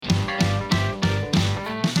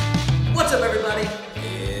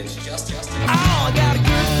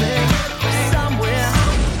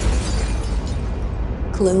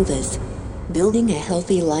Clovis, building a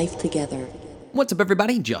healthy life together. What's up,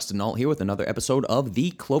 everybody? Justin Alt here with another episode of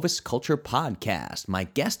the Clovis Culture Podcast. My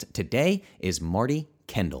guest today is Marty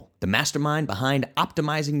Kendall, the mastermind behind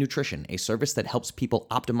Optimizing Nutrition, a service that helps people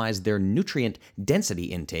optimize their nutrient density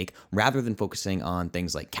intake rather than focusing on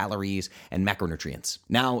things like calories and macronutrients.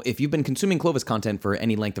 Now, if you've been consuming Clovis content for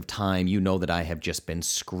any length of time, you know that I have just been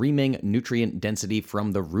screaming nutrient density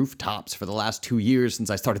from the rooftops for the last 2 years since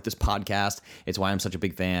I started this podcast. It's why I'm such a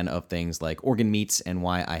big fan of things like organ meats and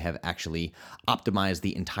why I have actually optimized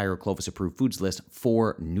the entire Clovis approved foods list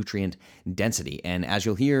for nutrient density. And as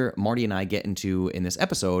you'll hear Marty and I get into in this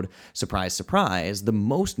episode, surprise, surprise, the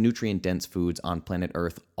most nutrient-dense foods on planet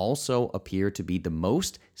Earth also appear to be the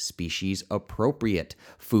most species-appropriate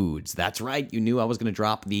foods. That's right, you knew I was going to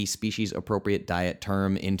drop the species-appropriate diet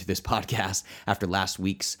term into this podcast after last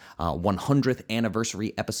week's 100th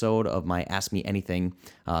anniversary episode of my Ask Me Anything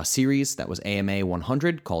series. That was AMA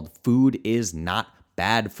 100, called Food Is Not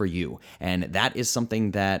Bad for You. And that is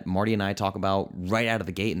something that Marty and I talk about right out of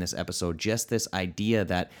the gate in this episode. Just this idea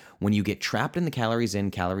that when you get trapped in the calories in,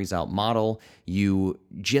 calories out model, you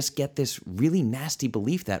just get this really nasty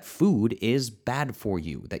belief that food is bad for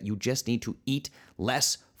you, that you just need to eat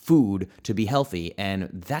less food to be healthy. And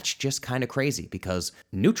that's just kind of crazy because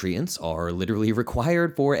nutrients are literally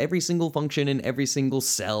required for every single function in every single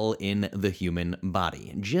cell in the human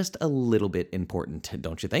body. Just a little bit important,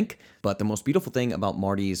 don't you think? But the most beautiful thing about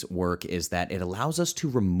Marty's work is that it allows us to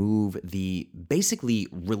remove the basically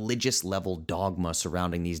religious level dogma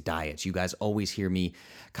surrounding these diets. You guys always hear me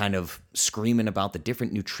kind of screaming about the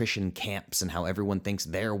different nutrition camps and how everyone thinks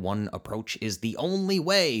their one approach is the only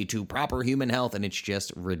way to proper human health, and it's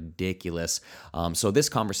just ridiculous. So this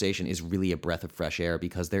conversation is really a breath of fresh air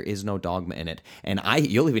because there is no dogma in it. And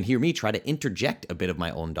you'll even hear me try to interject a bit of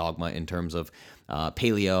my own dogma in terms of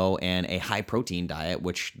paleo and a high protein diet,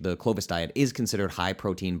 which the Clovis diet is considered high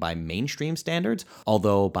protein by mainstream standards,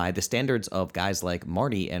 although by the standards of guys like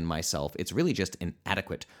Marty and myself, it's really just an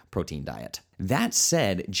adequate protein diet. That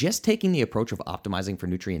said, just taking the approach of optimizing for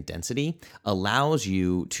nutrient density allows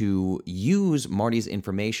you to use Marty's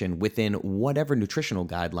information within whatever nutritional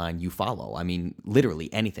guideline you follow. I mean,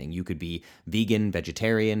 literally anything. You could be vegan,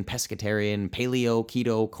 vegetarian, pescatarian, paleo,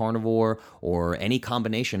 keto, carnivore, or any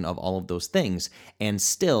combination of all of those things, and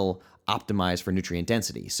still optimize for nutrient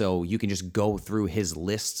density. So you can just go through his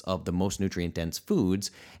lists of the most nutrient dense foods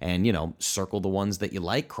and, circle the ones that you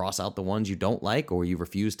like, cross out the ones you don't like or you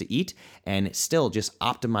refuse to eat, and still just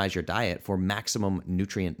optimize your diet for maximum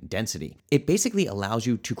nutrient density. It basically allows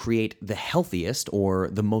you to create the healthiest or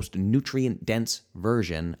the most nutrient dense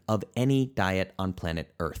version of any diet on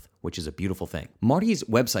planet Earth, which is a beautiful thing. Marty's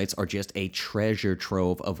websites are just a treasure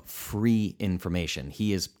trove of free information.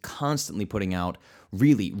 He is constantly putting out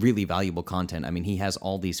really, really valuable content. I mean, he has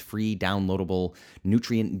all these free downloadable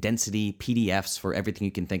nutrient density PDFs for everything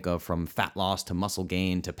you can think of, from fat loss to muscle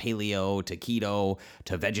gain to paleo to keto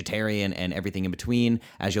to vegetarian and everything in between.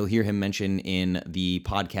 As you'll hear him mention in the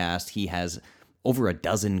podcast, he has over a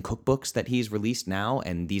dozen cookbooks that he's released now,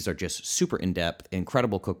 and these are just super in-depth,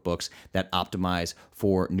 incredible cookbooks that optimize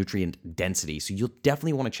for nutrient density. So you'll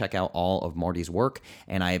definitely want to check out all of Marty's work,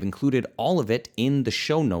 and I have included all of it in the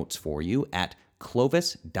show notes for you at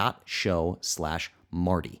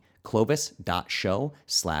clovis.show/Marty.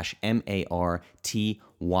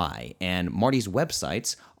 clovis.show/MARTY. And Marty's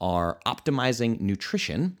websites are Optimizing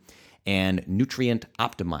Nutrition and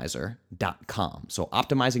nutrientoptimizer.com. So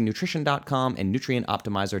optimizingnutrition.com and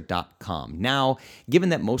nutrientoptimizer.com. Now, given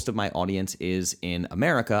that most of my audience is in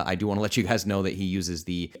America, I do want to let you guys know that he uses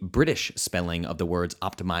the British spelling of the words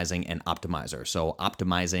optimizing and optimizer. So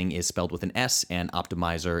optimizing is spelled with an S and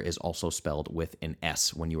optimizer is also spelled with an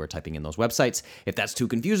S when you are typing in those websites. If that's too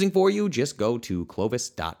confusing for you, just go to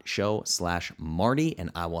clovis.show/Marty and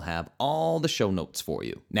I will have all the show notes for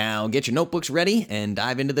you. Now, get your notebooks ready and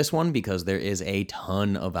dive into this one because there is a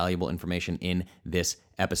ton of valuable information in this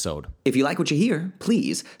episode. If you like what you hear,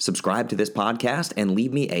 please subscribe to this podcast and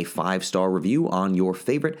leave me a 5-star review on your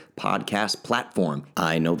favorite podcast platform.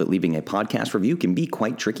 I know that leaving a podcast review can be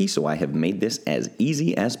quite tricky, so I have made this as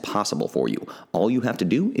easy as possible for you. All you have to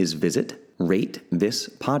do is visit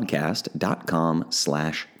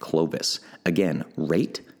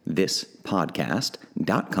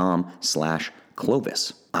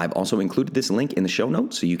I've also included this link in the show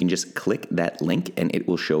notes, so you can just click that link and it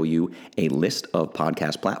will show you a list of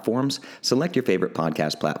podcast platforms. Select your favorite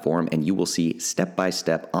podcast platform and you will see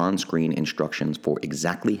step-by-step on-screen instructions for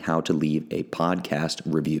exactly how to leave a podcast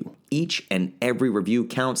review. Each and every review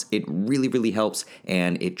counts. It really, really helps,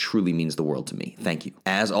 and it truly means the world to me. Thank you.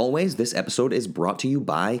 As always, this episode is brought to you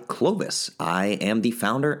by Clovis. I am the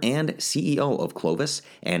founder and CEO of Clovis,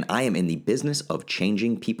 and I am in the business of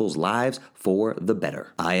changing people's lives for the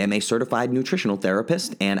better. I am a certified nutritional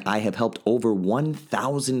therapist, and I have helped over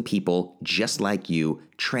 1,000 people just like you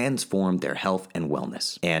transform their health and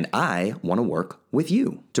wellness. And I want to work with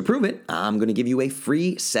you. To prove it, I'm going to give you a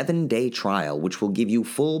free 7-day trial, which will give you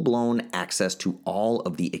full-blown access to all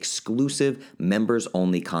of the exclusive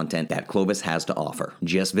members-only content that Clovis has to offer.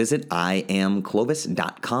 Just visit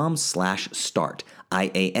iamclovis.com/start.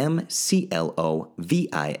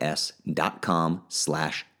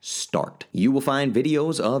 iamclovis.com/start. You will find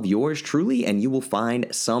videos of yours truly, and you will find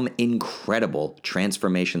some incredible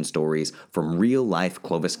transformation stories from real-life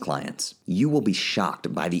Clovis clients. You will be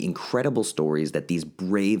shocked by the incredible stories that these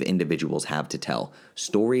brave individuals have to tell.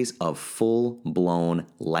 Stories of full-blown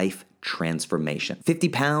life transformation. 50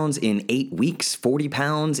 pounds in 8 weeks, 40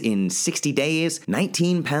 pounds in 60 days,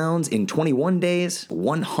 19 pounds in 21 days,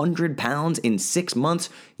 100 pounds in 6 months.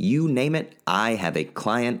 You name it, I have a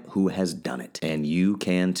client who has done it, and you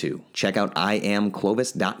can too. Check out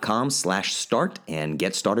iamclovis.com/start and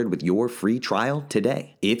get started with your free trial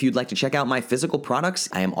today. If you'd like to check out my physical products,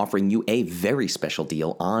 I am offering you a very special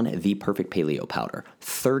deal on the Perfect Paleo Powder.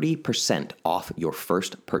 30% off your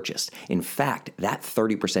first purchase. In fact, that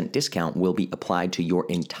 30% discount will be applied to your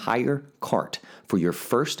entire cart for your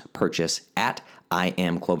first purchase at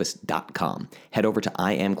iamclovis.com. Head over to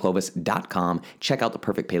iamclovis.com, check out the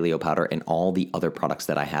Perfect Paleo Powder and all the other products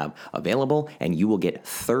that I have available, and you will get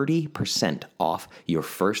 30% off your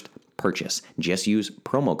first purchase. Just use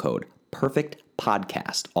promo code Perfect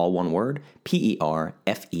Podcast, all one word,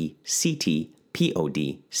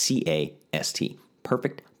 PERFECTPODCAST.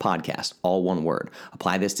 Perfect Podcast, all one word.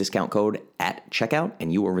 Apply this discount code at checkout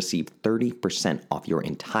and you will receive 30% off your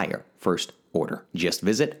entire first order. Just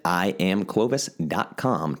visit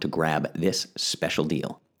iamclovis.com to grab this special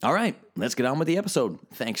deal. All right, let's get on with the episode.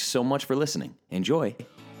 Thanks so much for listening. Enjoy.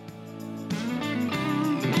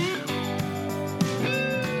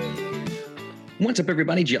 What's up,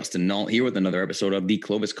 everybody? Justin Nault here with another episode of the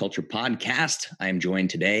Clovis Culture Podcast. I am joined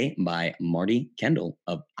today by Marty Kendall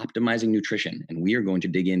of Optimizing Nutrition, and we are going to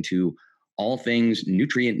dig into all things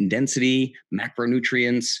nutrient density,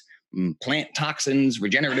 macronutrients, plant toxins,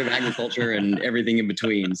 regenerative agriculture, and everything in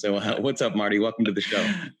between. So what's up, Marty? Welcome to the show.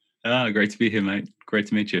 Great to be here, mate. Great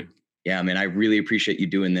to meet you. Yeah, man, I really appreciate you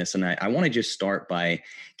doing this. And I want to just start by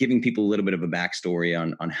giving people a little bit of a backstory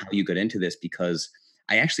on how you got into this, because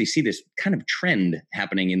I actually see this kind of trend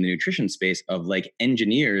happening in the nutrition space of like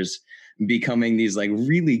engineers becoming these like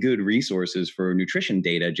really good resources for nutrition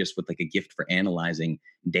data, just with like a gift for analyzing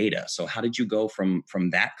data. So how did you go from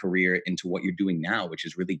that career into what you're doing now, which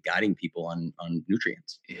is really guiding people on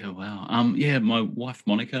nutrients? Yeah, wow. My wife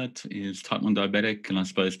Monica is type 1 diabetic, and I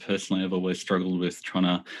suppose personally I've always struggled with trying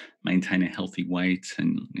to maintain a healthy weight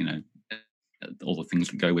and, all the things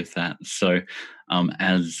that go with that. So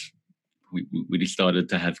as we decided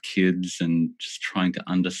to have kids and just trying to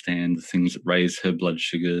understand the things that raise her blood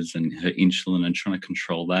sugars and her insulin and trying to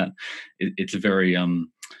control that. It's a very, all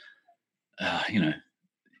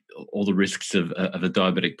the risks of a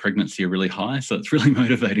diabetic pregnancy are really high. So it's really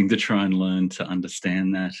motivating to try and learn to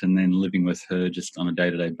understand that. And then living with her just on a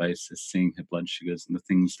day-to-day basis, seeing her blood sugars and the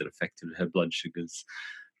things that affected her blood sugars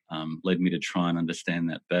led me to try and understand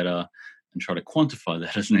that better and try to quantify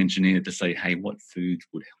that as an engineer to say, hey, what food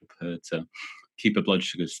would help her to keep her blood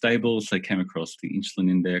sugars stable? So I came across the insulin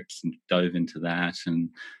index and dove into that and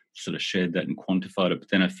sort of shared that and quantified it. But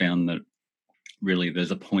then I found that really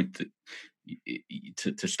there's a point that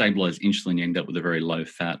to stabilize insulin, you end up with a very low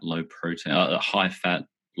fat, low protein, high fat,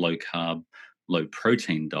 low carb, low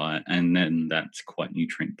protein diet. And then that's quite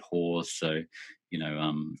nutrient poor. So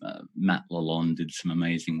Matt Lalonde did some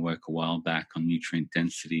amazing work a while back on nutrient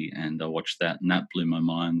density, and I watched that, and that blew my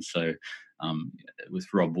mind. So with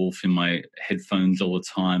Rob Wolf in my headphones all the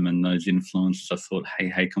time and those influences, I thought, hey,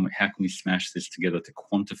 how can we smash this together to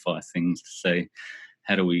quantify things, to say,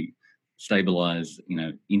 how do we stabilize,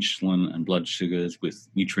 insulin and blood sugars with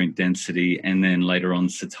nutrient density, and then later on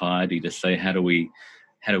satiety, to say, how do we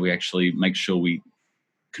actually make sure we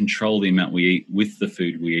control the amount we eat with the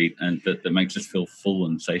food we eat, and that makes us feel full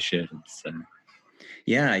and satiated. So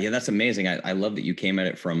yeah, that's amazing. I love that you came at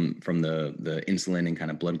it from the insulin and kind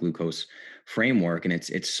of blood glucose framework. And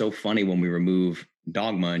it's so funny when we remove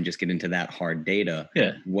dogma and just get into that hard data,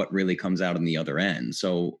 Yeah. what really comes out on the other end.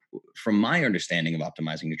 So from my understanding of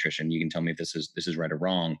optimizing nutrition, you can tell me if this is right or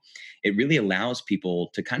wrong. It really allows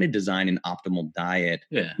people to kind of design an optimal diet,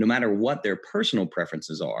 Yeah. no matter what their personal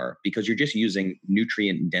preferences are, because you're just using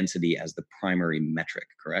nutrient density as the primary metric,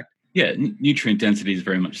 correct? Yeah, nutrient density is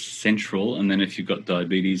very much central. And then if you've got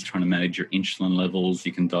diabetes, trying to manage your insulin levels,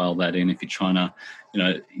 you can dial that in. If you're trying to,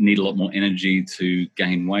 need a lot more energy to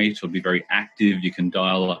gain weight or be very active, you can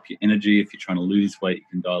dial up your energy. If you're trying to lose weight, you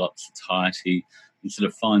can dial up satiety and sort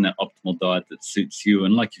of find that optimal diet that suits you.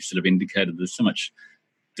 And like you've sort of indicated, there's so much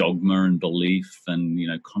dogma and belief and,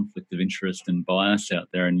 conflict of interest and bias out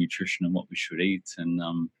there in nutrition and what we should eat.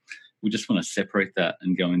 And, we just want to separate that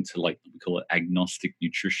and go into, like, we call it agnostic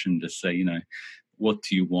nutrition, to say, what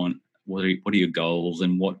do you want? What are your goals,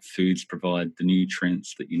 and what foods provide the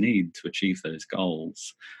nutrients that you need to achieve those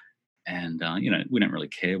goals? And, we don't really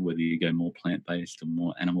care whether you go more plant-based or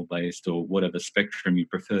more animal-based or whatever spectrum you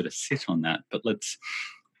prefer to sit on that. But let's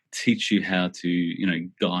teach you how to,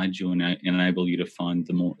 guide you and enable you to find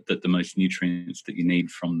the most nutrients that you need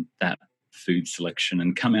from that food selection,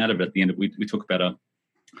 and come out of it at the end of, we talk about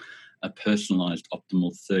a personalized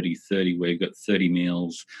optimal 30-30, where you've got 30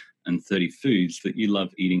 meals and 30 foods that you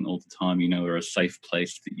love eating all the time, are a safe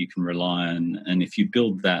place that you can rely on. And if you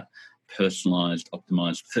build that personalized,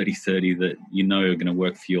 optimized 30-30 that are going to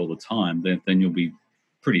work for you all the time, then you'll be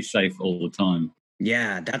pretty safe all the time.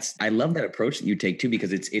 Yeah, I love that approach that you take too,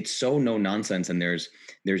 because it's so no nonsense, and there's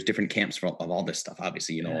different camps of all this stuff.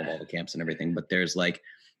 Obviously, of all the camps and everything, but there's like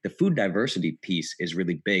the food diversity piece is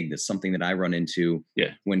really big. That's something that I run into.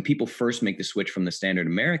 Yeah. When people first make the switch from the standard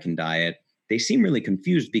American diet, they seem really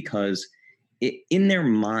confused because in their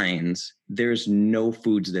minds, there's no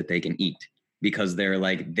foods that they can eat, because they're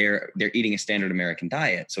eating a standard American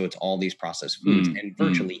diet. So it's all these processed foods, and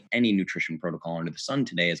virtually any nutrition protocol under the sun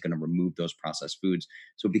today is going to remove those processed foods.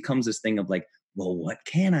 So it becomes this thing of like, well, what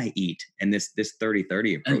can I eat? And this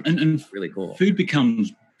 30-30 approach is really cool. Food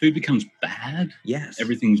becomes bad. Yes.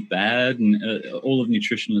 Everything's bad. And all of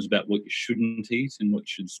nutrition is about what you shouldn't eat and what you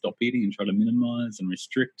should stop eating and try to minimize and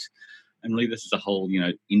restrict. And really, this is a whole,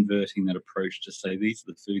 inverting that approach to say these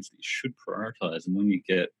are the foods that you should prioritize. And when you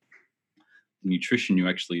get nutrition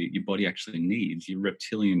your body actually needs, your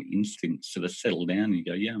reptilian instincts sort of settle down, and you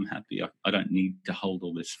go, yeah, I'm happy. I don't need to hold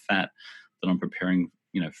all this fat that I'm preparing,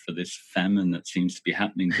 for this famine that seems to be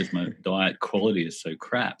happening because my diet quality is so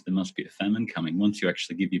crap. There must be a famine coming. Once you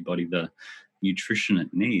actually give your body the nutrition it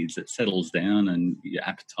needs, it settles down and your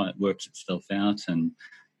appetite works itself out, and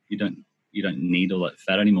you don't need all that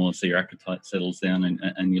fat anymore. So your appetite settles down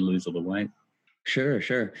and you lose all the weight.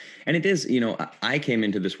 Sure. And it is, I came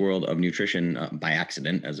into this world of nutrition by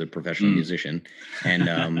accident as a professional musician.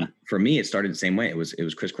 And for me, it started the same way. It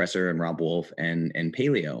was Chris Kresser and Rob Wolf and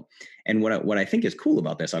paleo. And what I think is cool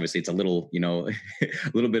about this, obviously it's a little, a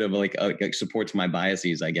little bit of like supports my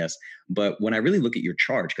biases, I guess. But when I really look at your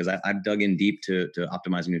chart, because I've dug in deep to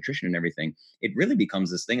optimizing nutrition and everything, it really becomes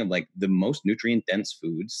this thing of like the most nutrient dense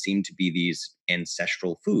foods seem to be these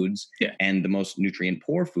ancestral foods. Yeah. And the most nutrient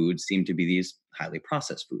poor foods seem to be these highly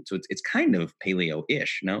processed foods. So it's kind of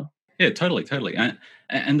paleo-ish, no? Yeah, totally.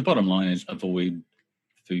 And the bottom line is avoid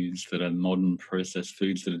foods that are modern processed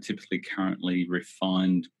foods that are typically currently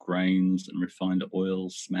refined grains and refined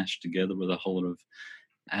oils smashed together with a whole lot of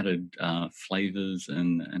added flavors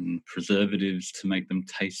and preservatives to make them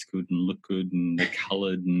taste good and look good, and they're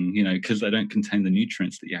colored, and because they don't contain the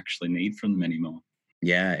nutrients that you actually need from them anymore.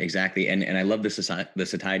 Yeah, exactly. And I love the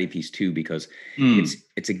satiety piece too, because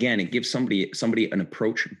it's again, it gives somebody an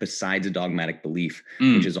approach besides a dogmatic belief,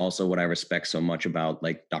 which is also what I respect so much about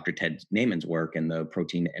like Dr. Ted Naiman's work and the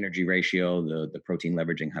protein to energy ratio, the protein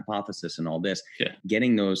leveraging hypothesis and all this,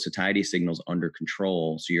 getting those satiety signals under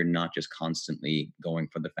control. So you're not just constantly going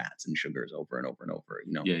for the fats and sugars over and over and over,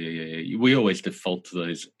 Yeah. We always default to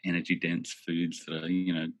those energy dense foods that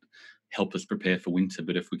are, help us prepare for winter.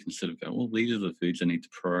 But if we can sort of go, well, these are the foods I need to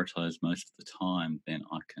prioritize most of the time, then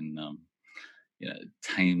I can,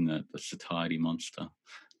 tame the satiety monster.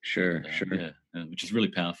 Sure. Which is really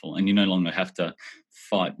powerful. And you no longer have to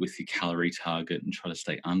fight with your calorie target and try to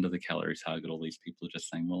stay under the calorie target. All these people are just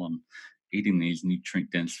saying, well, I'm eating these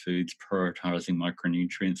nutrient-dense foods, prioritizing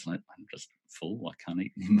micronutrients, and I'm just full. I can't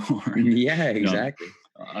eat anymore. And, yeah, exactly.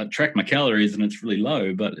 I track my calories and it's really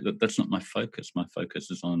low, but that's not my focus. My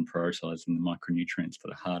focus is on prioritizing the micronutrients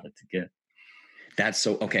that are harder to get. That's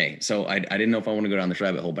so okay. So I didn't know if I want to go down this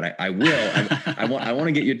rabbit hole, but I will. I want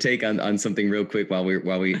to get your take on something real quick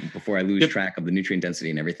before I lose track of the nutrient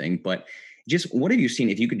density and everything. But just what have you seen?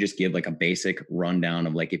 If you could just give like a basic rundown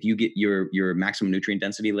of like, if you get your maximum nutrient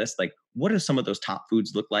density list, like what do some of those top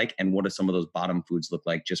foods look like? And what do some of those bottom foods look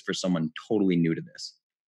like just for someone totally new to this?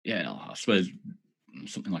 Yeah, I suppose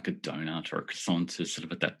something like a donut or a croissant is sort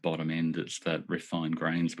of at that bottom end. It's that refined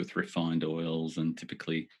grains with refined oils, and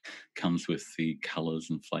typically comes with the colors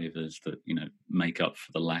and flavors that, make up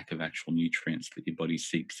for the lack of actual nutrients that your body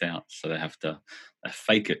seeks out. So they have to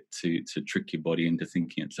fake it to trick your body into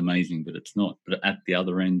thinking it's amazing, but it's not. But at the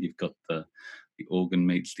other end, you've got the organ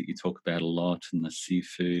meats that you talk about a lot, and the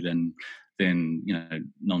seafood, and then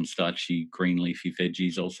non-starchy green leafy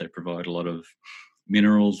veggies also provide a lot of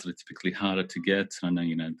minerals that are typically harder to get. I know,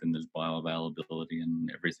 then there's bioavailability and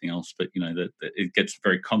everything else, but that it gets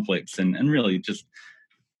very complex, and really just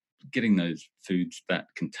getting those foods that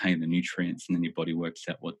contain the nutrients, and then your body works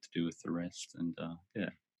out what to do with the rest. And yeah.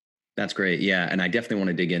 That's great. Yeah. And I definitely want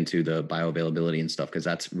to dig into the bioavailability and stuff, because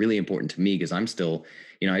that's really important to me, because I'm still,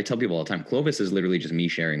 I tell people all the time, Clovis is literally just me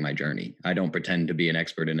sharing my journey. I don't pretend to be an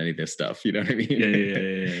expert in any of this stuff. You know what I mean?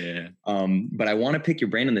 Yeah. But I want to pick your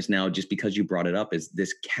brain on this now, just because you brought it up, is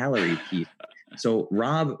this calorie piece. So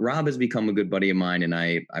Rob has become a good buddy of mine, and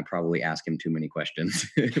I probably ask him too many questions,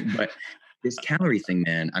 but this calorie thing,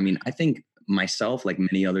 man, I mean, I think myself, like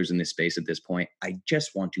many others in this space at this point, I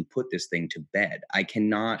just want to put this thing to bed. I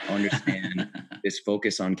cannot understand this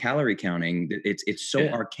focus on calorie counting. It's so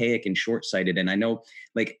archaic and short-sighted. And I know,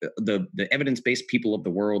 like, the evidence-based people of the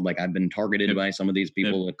world, like, I've been targeted by some of these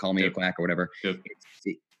people that call me a quack or whatever.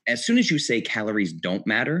 As soon as you say calories don't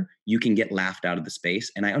matter, you can get laughed out of the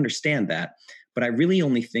space. And I understand that, but I really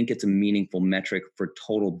only think it's a meaningful metric for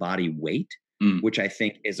total body weight, which I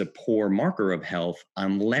think is a poor marker of health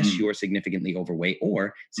unless you're significantly overweight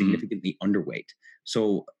or significantly underweight.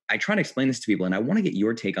 So I try to explain this to people, and I want to get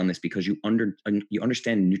your take on this, because you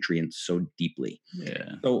understand nutrients so deeply.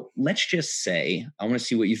 Yeah. So let's just say, I want to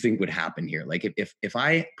see what you think would happen here. Like if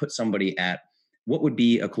I put somebody at what would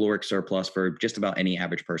be a caloric surplus for just about any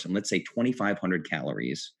average person, let's say 2,500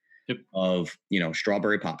 calories of,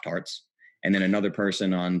 strawberry Pop-Tarts, and then another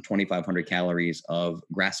person on 2,500 calories of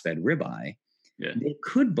grass-fed ribeye. Yeah. They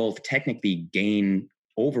could both technically gain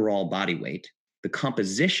overall body weight. The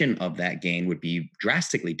composition of that gain would be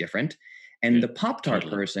drastically different. And the Pop-Tart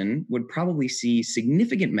person would probably see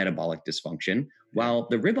significant metabolic dysfunction, while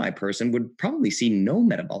the ribeye person would probably see no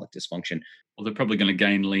metabolic dysfunction. Well, they're probably going to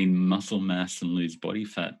gain lean muscle mass and lose body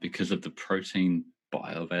fat because of the protein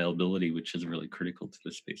bioavailability, which is really critical to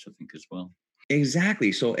this piece, I think, as well.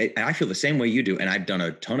 Exactly. So I feel the same way you do. And I've done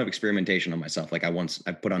a ton of experimentation on myself. Like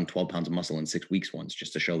I put on 12 pounds of muscle in 6 weeks once,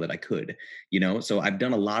 just to show that I could, so I've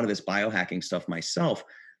done a lot of this biohacking stuff myself,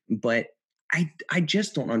 but I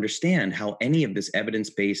just don't understand how any of this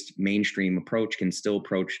evidence-based mainstream approach can still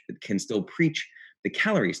preach the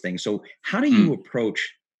calories thing. So how do you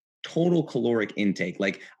approach total caloric intake?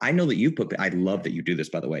 Like, I know that I love that you do this,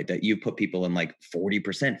 by the way, that you put people in like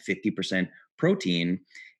 40%, 50% protein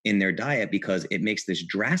in their diet, because it makes this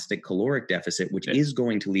drastic caloric deficit, which is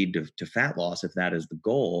going to lead to fat loss if that is the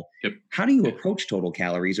goal. How do you approach total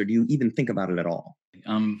calories, or do you even think about it at all?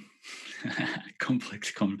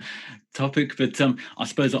 Complex topic, but I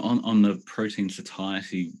suppose on the protein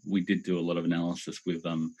satiety, we did do a lot of analysis. We've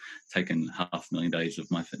taken 500,000 days of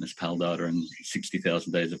MyFitnessPal data and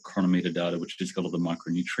 60,000 days of Chronometer data, which has got all the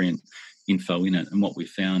micronutrient info in it. And what we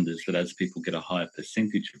found is that as people get a higher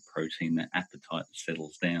percentage of protein, their appetite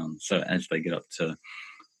settles down. So as they get up to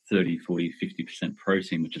 30, 40, 50%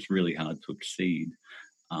 protein, which is really hard to exceed,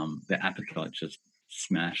 their appetite just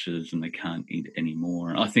smashes and they can't eat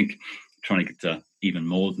anymore. And I think trying to get to even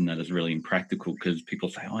more than that is really impractical, because people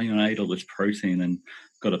say, I ate all this protein and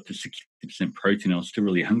got up to 60% protein. I was still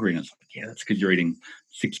really hungry. And it's like, yeah, that's because you're eating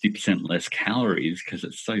 60% less calories, because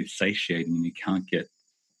it's so satiating and you can't get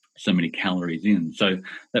so many calories in. So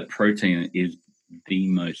that protein is the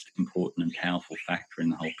most important and powerful factor in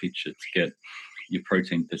the whole picture, to get your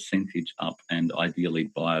protein percentage up, and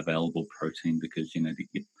ideally bioavailable protein, because your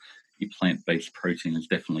plant-based protein is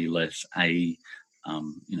definitely less. You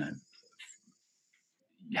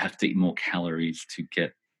have to eat more calories to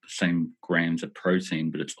get the same grams of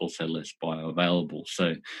protein, but it's also less bioavailable.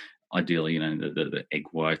 So ideally, the egg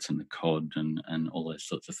whites and the cod and all those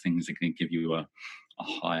sorts of things are going to give you a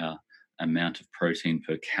higher amount of protein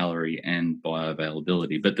per calorie and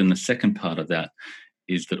bioavailability. But then the second part of that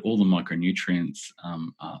is that all the micronutrients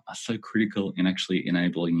are so critical in actually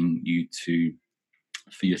enabling you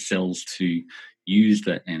for your cells to use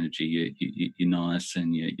that energy. Your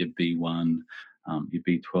niacin, your B1, your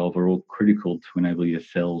B12 are all critical to enable your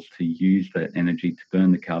cells to use that energy to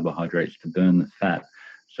burn the carbohydrates, to burn the fat.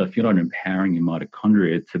 So if you're not empowering your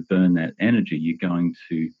mitochondria to burn that energy, you're going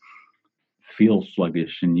to feel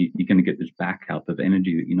sluggish, and you're going to get this backup of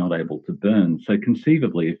energy that you're not able to burn. So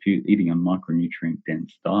conceivably, if you're eating a micronutrient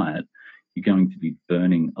dense diet, you're going to be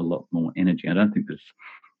burning a lot more energy. I don't think there's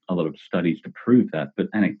a lot of studies to prove that,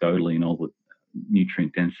 but anecdotally, in all the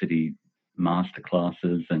nutrient density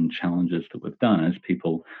masterclasses and challenges that we've done, as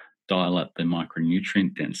people dial up their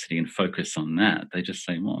micronutrient density and focus on that, they just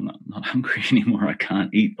say, well, I'm not hungry anymore. I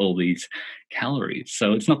can't eat all these calories.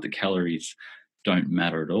 So it's not that calories don't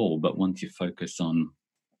matter at all, but once you focus on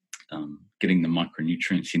getting the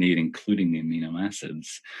micronutrients you need, including the amino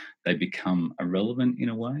acids, they become irrelevant in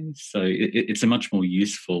a way. So it's a much more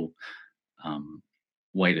useful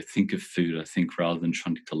way to think of food, I think, rather than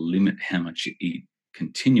trying to limit how much you eat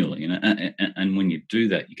continually. And when you do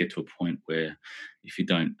that, you get to a point where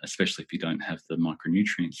especially if you don't have the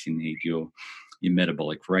micronutrients you need, your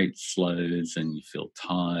metabolic rate slows, and you feel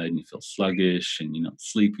tired, and you feel sluggish, and you're not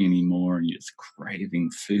sleeping anymore, and you're just craving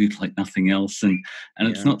food like nothing else. And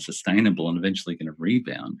it's not sustainable, and eventually going to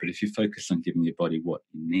rebound. But if you focus on giving your body what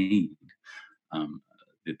you need,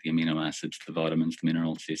 the amino acids, the vitamins, the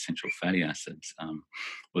minerals, the essential fatty acids,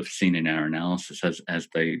 we've seen in our analysis as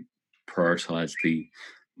they prioritize the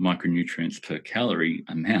micronutrients per calorie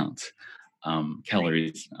amount.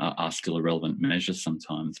 Calories are still a relevant measure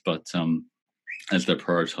sometimes, but as they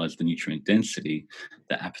prioritize the nutrient density,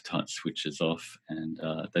 the appetite switches off, and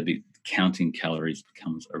counting calories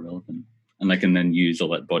becomes irrelevant. And they can then use all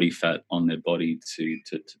that body fat on their body to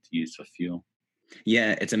use for fuel.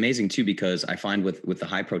 Yeah, it's amazing too, because I find with the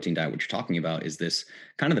high protein diet, what you're talking about is this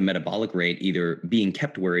kind of the metabolic rate either being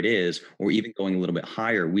kept where it is or even going a little bit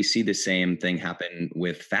higher. We see the same thing happen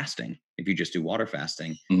with fasting. If you just do water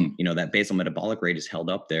fasting, that basal metabolic rate is held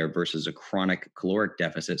up there versus a chronic caloric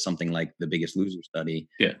deficit, something like the Biggest Loser study,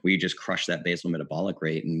 where you just crush that basal metabolic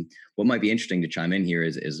rate. And what might be interesting to chime in here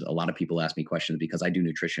is a lot of people ask me questions because I do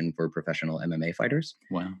nutrition for professional MMA fighters.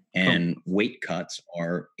 Wow. And weight cuts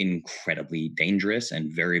are incredibly dangerous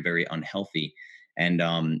and very, very unhealthy. And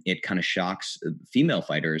it kind of shocks female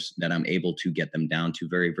fighters that I'm able to get them down to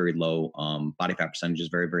very, very low body fat percentages,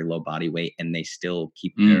 very, very low body weight, and they still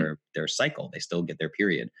keep their cycle. They still get their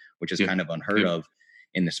period, which is kind of unheard of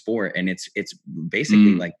in the sport. And it's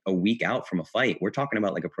basically like a week out from a fight, we're talking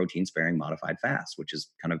about like a protein sparing modified fast, which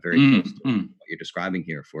is kind of very close to what you're describing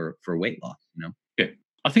here for weight loss, Yeah.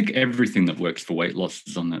 I think everything that works for weight loss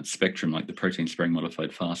is on that spectrum, like the protein sparing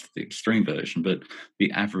modified fast, the extreme version, but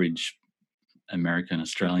the average American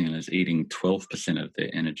Australian is eating 12% of their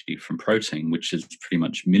energy from protein, which is pretty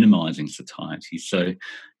much minimizing satiety. So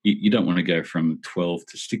you don't want to go from 12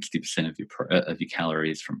 to 60% of your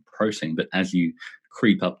calories from protein, but as you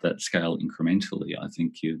creep up that scale incrementally, I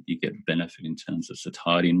think you get benefit in terms of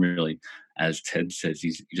satiety. And really, as Ted says,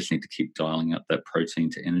 you just need to keep dialing up that protein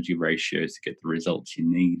to energy ratio to get the results you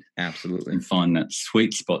need. Absolutely. And find that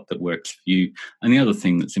sweet spot that works for you. And the other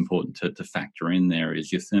thing that's important to factor in there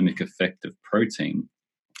is your thermic effect of protein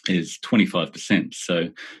is 25%. So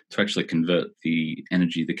to actually convert the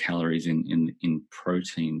energy, the calories in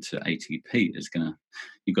protein to ATP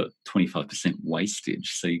you've got 25%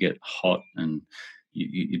 wastage. So you get hot and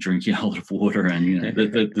you drink a whole lot of water, and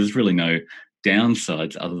there's really no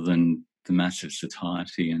downsides other than the massive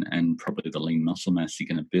satiety and probably the lean muscle mass you're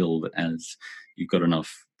going to build as you've got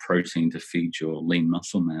enough protein to feed your lean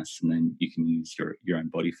muscle mass, and then you can use your own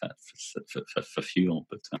body fat for fuel.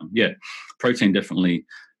 But protein definitely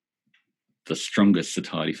the strongest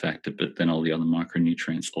satiety factor, but then all the other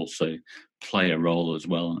micronutrients also play a role as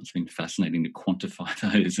well. And it's been fascinating to quantify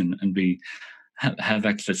those and have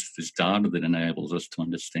access to this data that enables us to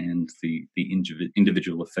understand the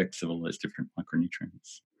individual effects of all those different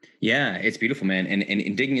micronutrients. Yeah, it's beautiful, man. And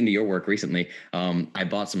in digging into your work recently, I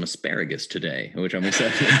bought some asparagus today, which I'm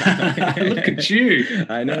excited about. Look at you.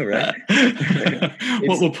 I know, right?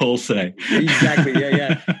 What will Paul say? Exactly.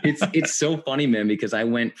 Yeah. It's so funny, man, because I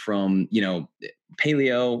went from,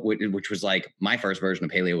 paleo, which was like my first version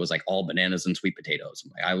of paleo was like all bananas and sweet potatoes.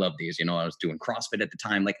 I'm like, I love these. I was doing CrossFit at the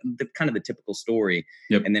time, like the kind of the typical story.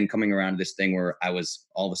 Yep. And then coming around to this thing where I was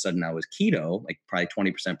all of a sudden I was keto, like probably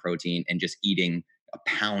 20% protein and just eating a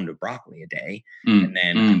pound of broccoli a day. And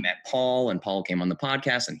then I met Paul, and Paul came on the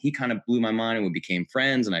podcast, and he kind of blew my mind, and we became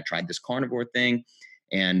friends. And I tried this carnivore thing.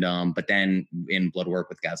 And, but then in blood work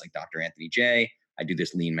with guys like Dr. Anthony J, I do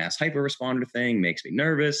this lean mass hyperresponder thing, makes me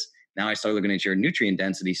nervous. Now I started looking at your nutrient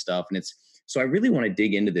density stuff. And so I really want to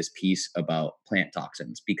dig into this piece about plant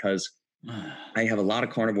toxins, because I have a lot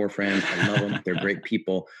of carnivore friends. I love them. They're great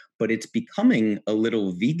people, but it's becoming a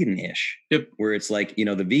little vegan-ish. Yep. Where it's like, the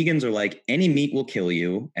vegans are like, any meat will kill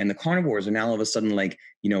you. And the carnivores are now all of a sudden like,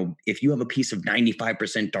 if you have a piece of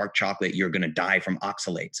 95% dark chocolate, you're going to die from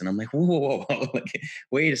oxalates. And I'm like, whoa. Like,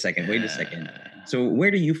 wait a second. So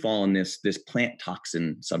where do you fall in this plant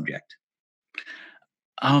toxin subject?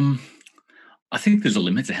 I think there's a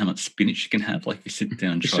limit to how much spinach you can have. Like, if you sit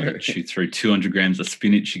down and try to chew through 200 grams of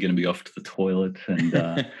spinach, you're going to be off to the toilet, and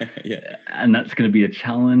and that's going to be a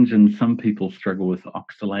challenge. And some people struggle with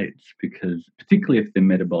oxalates because, particularly if they're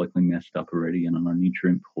metabolically messed up already and on a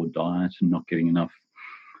nutrient poor diet and not getting enough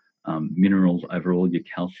minerals overall, your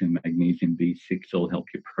calcium, magnesium, B6 all help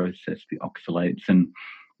you process the oxalates. And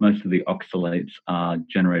most of the oxalates are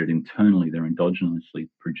generated internally; they're endogenously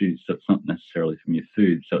produced, so it's not necessarily from your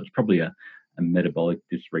food. So it's probably a metabolic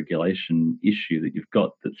dysregulation issue that you've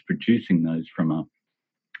got that's producing those from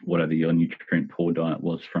whatever your nutrient poor diet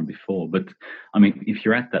was from before. But I mean, if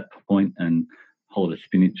you're at that point and whole of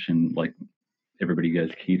spinach, and like everybody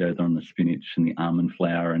goes keto, they're on the spinach and the almond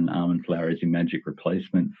flour is your magic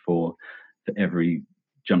replacement for every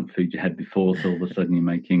junk food you had before. So all of a sudden you're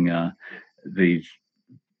making these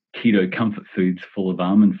keto comfort foods full of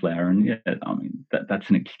almond flour, and I mean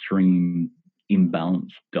that's an extreme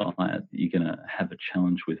imbalanced diet that you're going to have a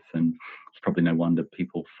challenge with. And it's probably no wonder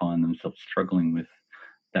people find themselves struggling with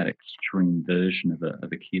that extreme version of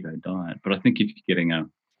a keto diet. But I think if you're getting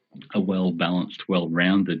a well-balanced,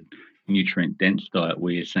 well-rounded, nutrient-dense diet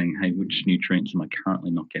where you're saying, hey, which nutrients am I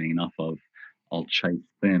currently not getting enough of, I'll chase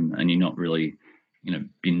them, and you're not really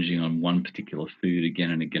binging on one particular food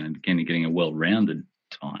again and again and again, you're getting a well-rounded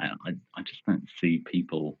diet. I just don't see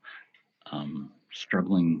people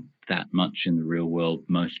struggling that much in the real world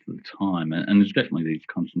most of the time. And there's definitely these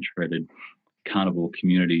concentrated carnivore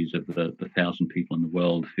communities of the 1,000 people in the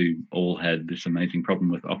world who all had this amazing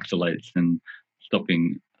problem with oxalates, and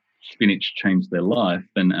stopping spinach changed their life,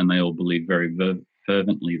 and they all believe very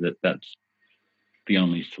fervently that that's the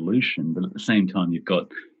only solution. But at the same time, you've got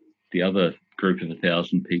the other group of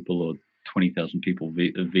 1,000 people or 20,000 people,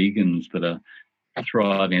 vegans, that are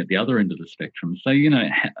thriving at the other end of the spectrum. So,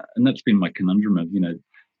 and that's been my conundrum of,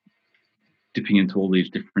 dipping into all these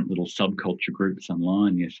different little subculture groups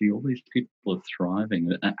online. You see all these people are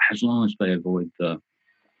thriving as long as they avoid the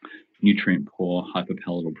nutrient poor,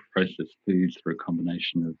 hyperpalatable processed foods through a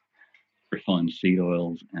combination of refined seed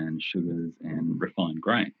oils and sugars and refined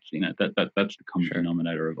grains. That's the common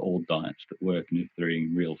denominator of all diets that work. And if they're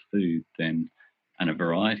eating real food, then, and a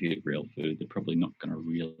variety of real food, they're probably not going to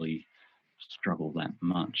really struggle that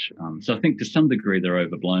much. So I think to some degree they're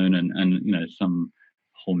overblown, and some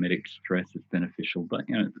hormetic stress is beneficial, but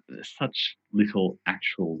there's such little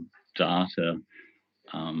actual data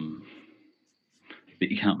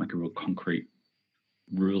that you can't make a real concrete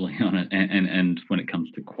ruling on it. And when it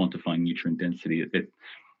comes to quantifying nutrient density,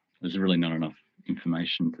 there's really not enough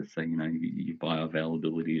information to say your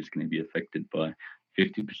bioavailability is going to be affected by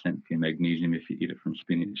 50% for your magnesium if you eat it from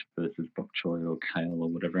spinach versus bok choy or kale or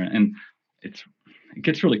whatever. And it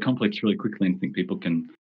gets really complex really quickly, and I think people can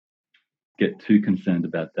get too concerned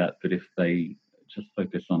about that. But if they just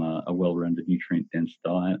focus on a well-rounded, nutrient-dense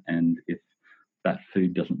diet, and if that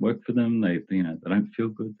food doesn't work for them, they don't feel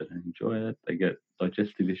good, they don't enjoy it, they get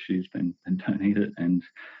digestive issues, then don't eat it, and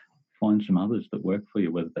find some others that work for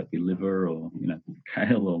you, whether that be liver or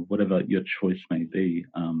kale or whatever your choice may be.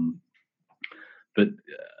 But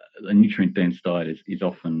a nutrient-dense diet is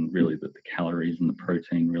often really that the calories and the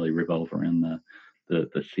protein really revolve around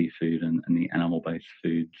the seafood and the animal-based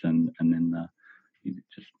foods, and then you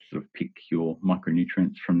just sort of pick your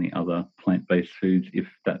micronutrients from the other plant-based foods, if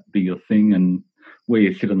that be your thing. And where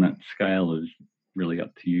you sit on that scale is really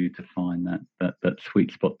up to you to find that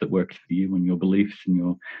sweet spot that works for you and your beliefs and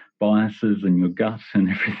your biases and your gut and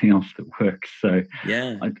everything else that works. So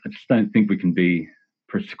I just don't think we can be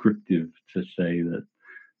prescriptive to say that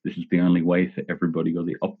this is the only way for everybody or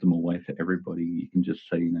the optimal way for everybody. You can just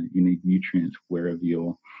say, you need nutrients wherever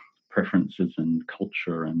your preferences and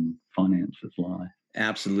culture and finances lie.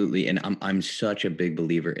 Absolutely. And I'm such a big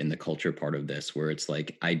believer in the culture part of this, where it's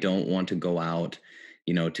like, I don't want to go out,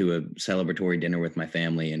 to a celebratory dinner with my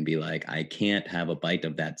family and be like, I can't have a bite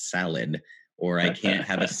of that salad, or I can't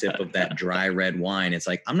have a sip of that dry red wine. It's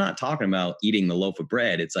like, I'm not talking about eating the loaf of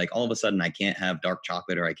bread. It's like, all of a sudden I can't have dark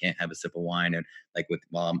chocolate, or I can't have a sip of wine, and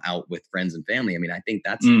while I'm out with friends and family. I mean, I think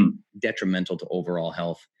that's detrimental to overall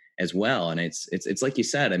health as well. And it's like you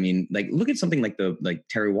said, I mean, like, look at something like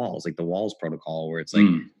Terry Wahls, like the Wahls protocol, where it's like,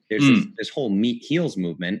 there's this whole meat heals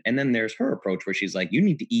movement. And then there's her approach where she's like, you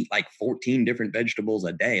need to eat like 14 different vegetables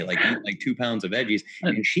a day, like eat like 2 pounds of veggies.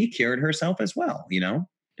 And she cured herself as well, you know?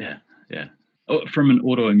 Yeah. Oh, from an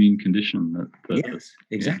autoimmune condition. Yes,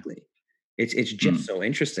 exactly. It's just so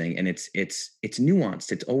interesting, and it's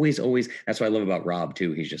nuanced. It's always that's what I love about Rob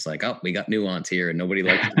too. He's just like, oh, we got nuance here, and nobody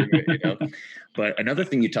likes to do it, you know. But another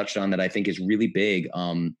thing you touched on that I think is really big.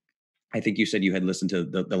 I think you said you had listened to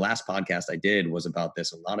the last podcast I did was about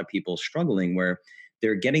this. A lot of people struggling where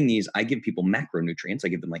they're getting these. I give people macronutrients. I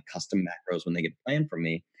give them like custom macros when they get a plan from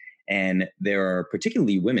me. And there are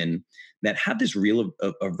particularly women that have this real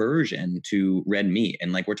aversion to red meat.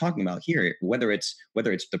 And like we're talking about here, whether it's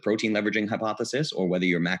the protein leveraging hypothesis or whether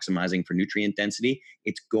you're maximizing for nutrient density,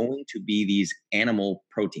 it's going to be these animal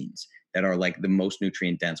proteins that are like the most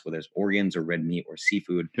nutrient dense, whether it's organs or red meat or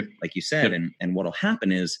seafood, like you said. And what'll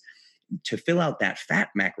happen is, to fill out that fat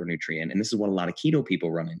macronutrient, and this is what a lot of keto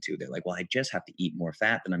people run into. They're like, well, I just have to eat more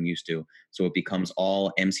fat than I'm used to. So it becomes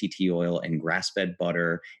all MCT oil and grass-fed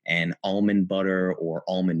butter and almond butter or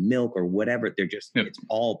almond milk or whatever. They're just,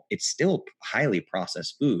 it's still highly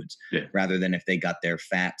processed foods, rather than if they got their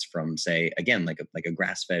fats from, say, again, like a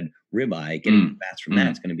grass-fed ribeye, getting fats from that,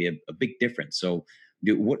 it's going to be a big difference. So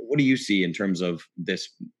what do you see in terms of this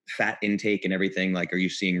fat intake and everything? Like, are you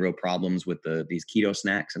seeing real problems with these keto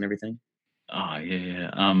snacks and everything? Oh, yeah.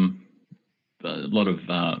 A lot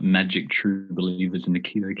of magic true believers in the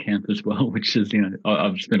keto camp as well, which is, you know,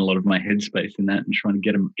 I've spent a lot of my headspace in that and trying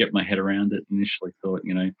to get my head around it. Initially thought,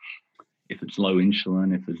 you know, if it's low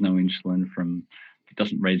insulin, if there's no insulin if it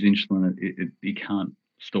doesn't raise insulin, you can't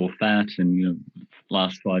store fat. And, you know,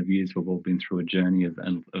 last 5 years, we've all been through a journey of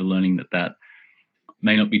learning that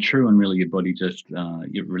may not be true, and really your body just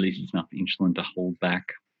it releases enough insulin to hold back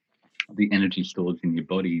the energy stores in your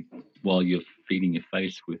body while you're feeding your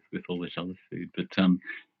face with all this other food. But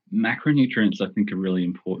macronutrients, I think, are really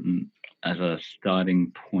important as a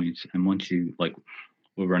starting point. And once you, like,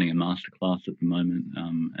 we're running a masterclass at the moment,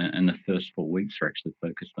 and the first 4 weeks are actually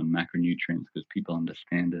focused on macronutrients because people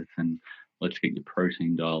understand it. And let's get your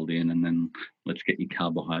protein dialed in, and then let's get your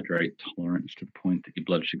carbohydrate tolerance to the point that your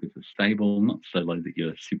blood sugars are stable, not so low that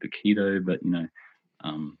you're super keto, but, you know,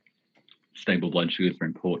 stable blood sugars are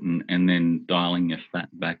important. And then dialing your fat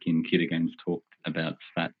back in. Ketogene's talked about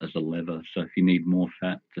fat as a lever. So if you need more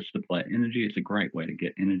fat to supply energy, it's a great way to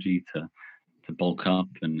get energy to bulk up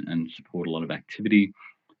and support a lot of activity.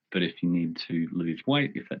 But if you need to lose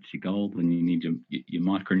weight, if that's your goal, then you need your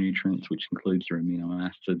micronutrients, which includes your amino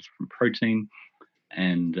acids from protein,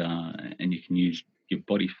 and you can use your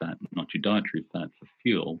body fat, not your dietary fat, for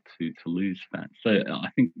fuel to lose fat. So I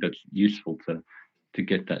think that's useful to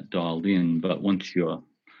get that dialed in. But once you're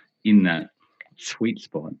in that sweet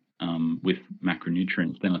spot with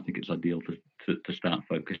macronutrients, then I think it's ideal to start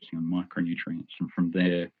focusing on micronutrients, and from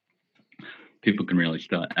there, people can really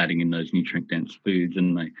start adding in those nutrient-dense foods.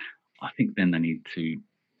 And I think then they need to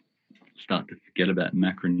start to forget about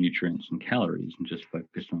macronutrients and calories and just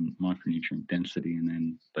focus on micronutrient density. And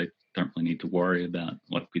then they don't really need to worry about,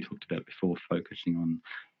 like we talked about before, focusing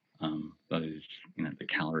on those, you know, the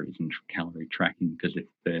calories and calorie tracking, because if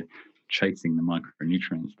they're chasing the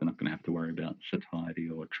micronutrients, they're not going to have to worry about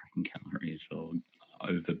satiety or tracking calories or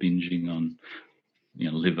over binging on, you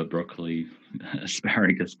know, liver, broccoli,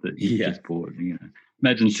 asparagus that you just bought. You know,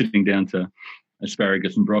 imagine sitting down to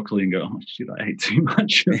asparagus and broccoli and go, oh shit, I ate too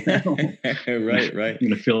much. Right. I'm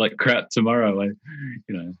gonna feel like crap tomorrow.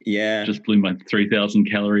 Just blew my 3,000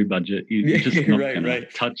 calorie budget. You're just not gonna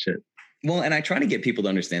touch it. Well, and I try to get people to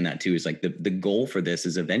understand that too, is like the goal for this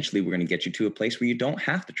is eventually we're going to get you to a place where you don't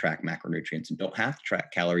have to track macronutrients and don't have to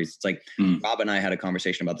track calories. It's like Rob and I had a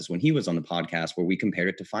conversation about this when he was on the podcast where we compared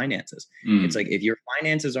it to finances. It's like, if your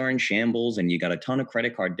finances are in shambles and you got a ton of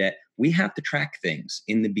credit card debt, we have to track things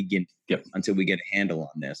in the beginning until we get a handle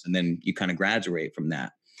on this. And then you kind of graduate from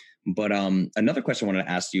that. But another question I wanted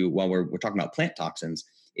to ask you while we're talking about plant toxins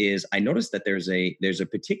is, I noticed that there's a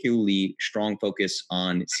particularly strong focus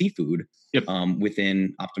on seafood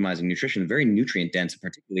within optimizing nutrition, very nutrient dense,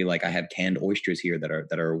 particularly like I have canned oysters here that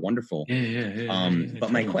are wonderful.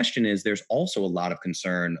 But my question is, there's also a lot of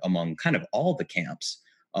concern among kind of all the camps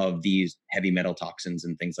of these heavy metal toxins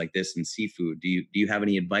and things like this in seafood. Do you have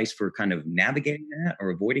any advice for kind of navigating that or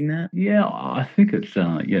avoiding that? Yeah, I think it's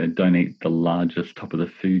don't eat the largest top of the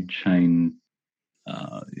food chain.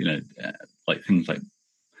 Like things like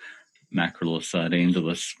mackerel or sardines, or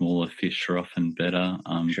the smaller fish are often better.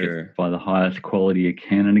 Get by the highest quality you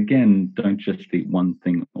can. And again, don't just eat one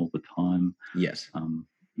thing all the time. Yes.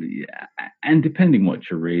 And depending what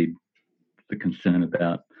you read, the concern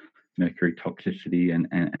about mercury toxicity,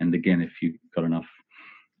 and again, if you've got enough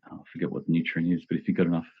nutrient is, but if you've got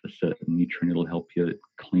enough of a certain nutrient, it'll help you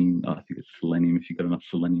clean. I think it's selenium. If you've got enough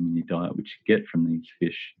selenium in your diet, which you get from these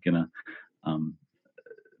fish, you're going to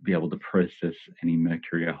be able to process any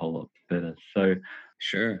mercury a whole lot better. So,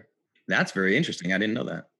 sure. That's very interesting. I didn't know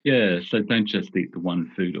that. Yeah, so don't just eat the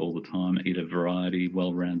one food all the time. Eat a variety,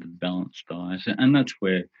 well-rounded, balanced diet. And that's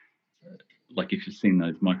where, like if you've seen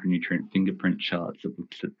those micronutrient fingerprint charts, it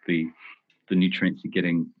looks at the nutrients you're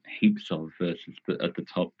getting heaps of versus at the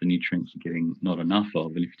top, the nutrients you're getting not enough of.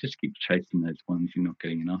 And if you just keep chasing those ones you're not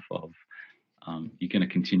getting enough of, you're going to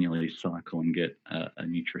continually cycle and get a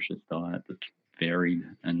nutritious diet that's varied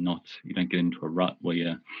and you don't get into a rut where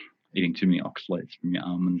you're eating too many oxalates from your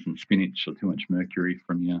almonds and spinach, or too much mercury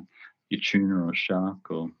from your tuna or shark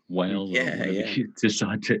or whale or whatever you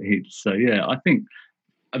decide to eat. So yeah, I think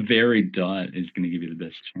a varied diet is going to give you the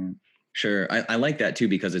best chance. Sure. I like that too,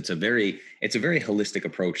 because it's a very holistic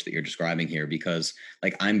approach that you're describing here, because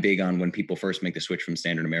like I'm big on when people first make the switch from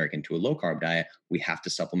standard American to a low carb diet, we have to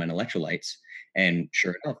supplement electrolytes. And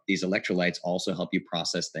sure enough, these electrolytes also help you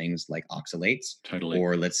process things like oxalates. Totally.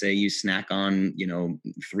 Or let's say you snack on,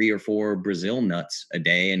 3 or 4 Brazil nuts a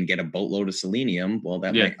day and get a boatload of selenium. Well,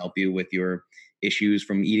 that might help you with your issues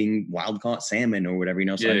from eating wild caught salmon or whatever,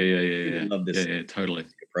 So I love this totally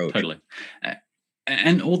approach. Totally.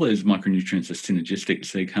 And all those micronutrients are synergistic,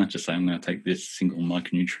 so you can't just say, I'm going to take this single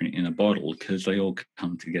micronutrient in a bottle, because they all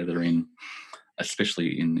come together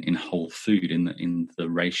especially in whole food, in the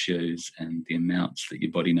ratios and the amounts that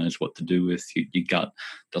your body knows what to do with. Your gut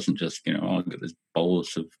doesn't just, I've got this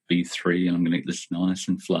bolus of B3 and I'm going to eat this nice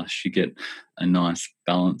and flush. You get a nice,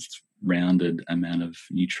 balanced, rounded amount of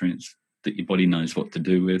nutrients that your body knows what to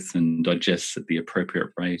do with and digests at the appropriate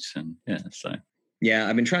rate. And yeah,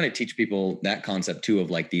 I've been trying to teach people that concept too,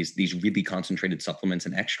 of like these really concentrated supplements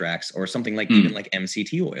and extracts, or something like even like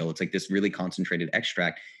MCT oil. It's like this really concentrated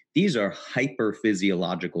extract. These are hyper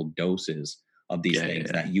physiological doses of these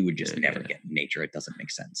things that you would just never get in nature. It doesn't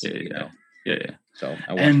make sense. Yeah. So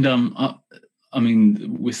I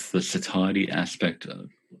mean, with the satiety aspect,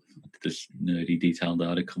 this nerdy detailed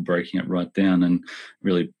article breaking it right down, and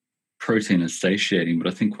really protein is satiating, but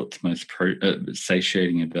I think what's most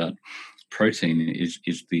satiating about protein is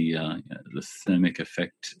the thermic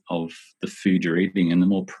effect of the food you're eating. And the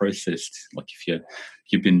more processed, like if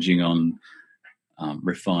you're binging on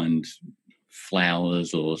refined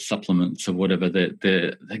flours or supplements or whatever, they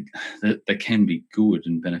can be good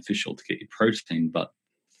and beneficial to get your protein, but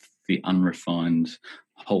the unrefined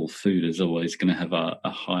whole food is always going to have a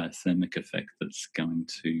higher thermic effect that's going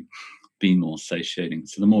to be more satiating.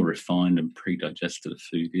 So the more refined and pre-digested a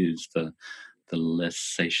food is, the less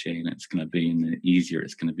satiating it's going to be, and the easier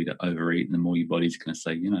it's going to be to overeat, and the more your body's going to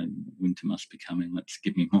say, winter must be coming, let's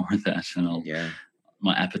give me more of that, and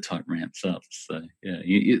my appetite ramps up. So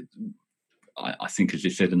I think, as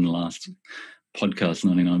you said in the last podcast,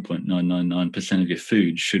 99.999% of your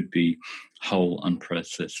food should be whole,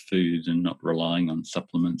 unprocessed food and not relying on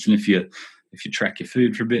supplements. And if you track your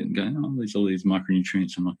food for a bit and go, there's all these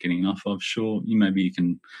micronutrients I'm not getting enough of, sure, maybe you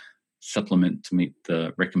can supplement to meet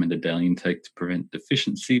the recommended daily intake to prevent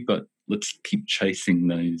deficiency, but let's keep chasing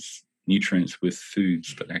those nutrients with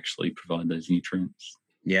foods that actually provide those nutrients.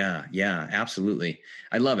 Yeah, absolutely.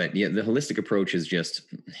 I love it. Yeah, the holistic approach is just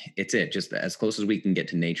as close as we can get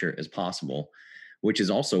to nature as possible, which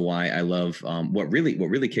is also why I love what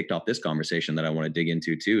really kicked off this conversation that I want to dig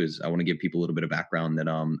into too, is I want to give people a little bit of background that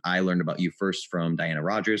I learned about you first from Diana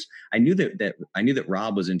Rogers. I knew that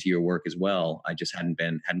Rob was into your work as well. I just hadn't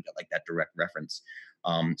got like that direct reference.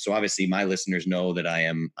 So obviously my listeners know that I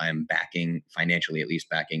am backing, financially at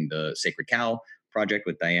least, backing the Sacred Cow project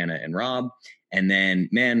with Diana and Rob. And then,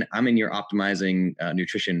 man, I'm in your Optimizing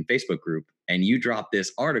Nutrition Facebook group, and you dropped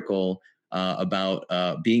this article about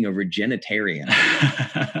being a Regenetarian.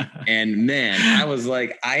 And man, I was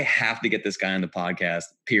like, I have to get this guy on the podcast,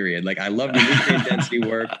 period. Like, I love the nutrient density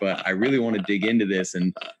work, but I really want to dig into this.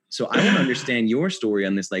 And so I want to understand your story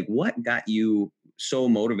on this. Like, what got you so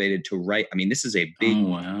motivated to write? I mean, this is a big,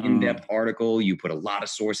 in-depth article. You put a lot of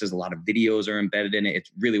sources, a lot of videos are embedded in it.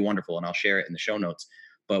 It's really wonderful, and I'll share it in the show notes.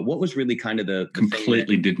 But what was really kind of the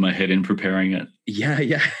completely did my head in preparing it.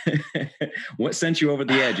 Yeah. What sent you over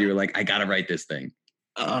the edge? You were like, I got to write this thing.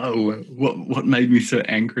 Oh, what made me so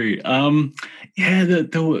angry? The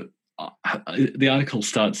article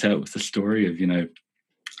starts out with the story of,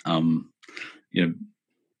 I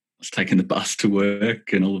was taking the bus to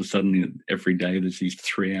work, and all of a sudden every day there's these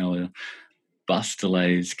 3-hour bus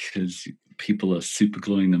delays because people are super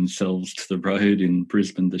gluing themselves to the road in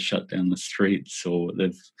Brisbane to shut down the streets, or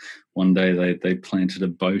one day they planted a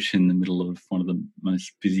boat in the middle of one of the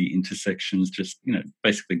most busy intersections, just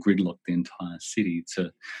basically gridlocked the entire city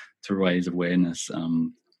to raise awareness.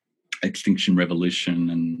 Extinction Revolution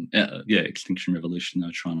and Extinction Revolution. They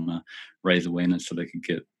were trying to raise awareness so they could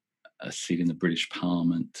get a seat in the British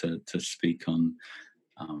Parliament to speak on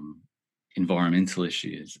environmental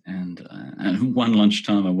issues. And one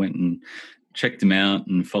lunchtime, I went and checked them out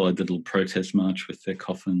and followed the little protest march with their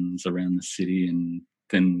coffins around the city, and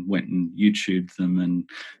then went and YouTubed them and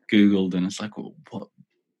Googled. And it's like, well,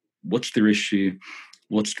 what's their issue?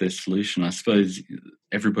 What's their solution? I suppose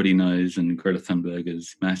everybody knows, and Greta Thunberg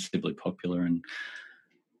is massively popular. And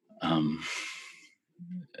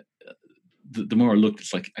the more I looked,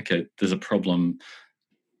 it's like, okay, there's a problem.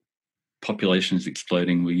 Population is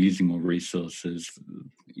exploding. We're using more resources.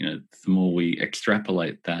 The more we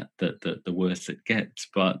extrapolate that, the worse it gets.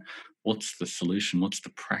 But what's the solution? What's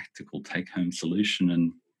the practical take-home solution?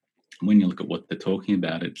 And when you look at what they're talking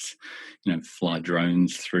about, it's fly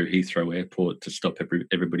drones through Heathrow Airport to stop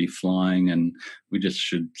everybody flying, and we just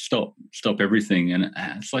should stop everything. And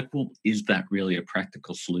it's like, well, is that really a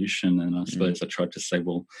practical solution? And I suppose I tried to say,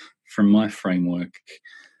 well, from my framework,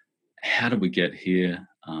 how do we get here?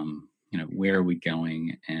 Where are we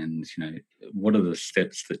going? And what are the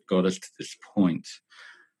steps that got us to this point?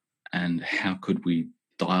 And how could we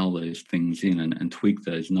dial those things in and tweak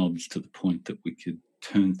those knobs to the point that we could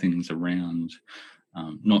turn things around,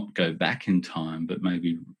 not go back in time, but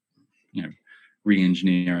maybe,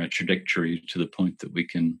 re-engineer a trajectory to the point that we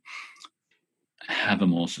can have a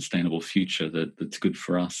more sustainable future that's good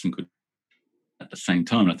for us and good at the same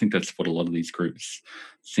time. And I think that's what a lot of these groups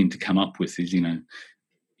seem to come up with is,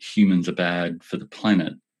 humans are bad for the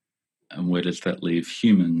planet. And where does that leave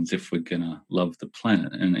humans if we're going to love the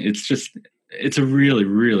planet? And it's a really,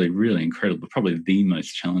 really, really incredible, probably the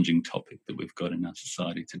most challenging topic that we've got in our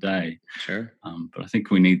society today. Sure. But I think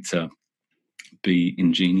we need to be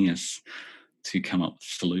ingenious to come up with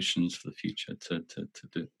solutions for the future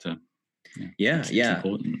it's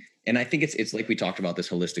important. And I think it's like we talked about this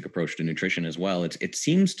holistic approach to nutrition as well. It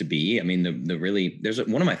seems to be, I mean,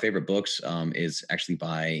 one of my favorite books is actually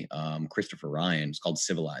by Christopher Ryan. It's called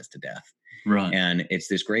Civilized to Death. Right. And it's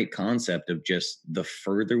this great concept of just the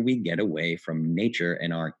further we get away from nature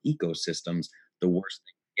and our ecosystems, the worse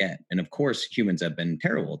they get. And of course, humans have been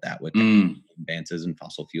terrible at that with advances in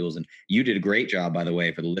fossil fuels. And you did a great job, by the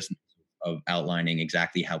way, for the listeners, of outlining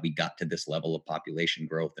exactly how we got to this level of population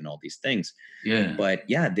growth and all these things. Yeah. But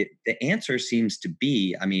the answer seems to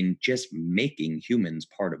be, I mean, just making humans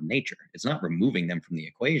part of nature. It's not removing them from the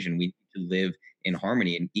equation. We need to live in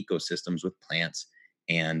harmony in ecosystems with plants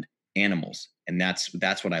and animals. And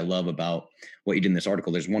that's what I love about what you did in this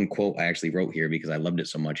article. There's one quote I actually wrote here because I loved it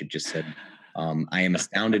so much. It just said, I am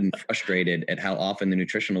astounded and frustrated at how often the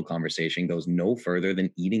nutritional conversation goes no further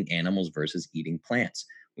than eating animals versus eating plants.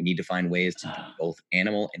 We need to find ways to do both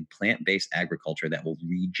animal and plant-based agriculture that will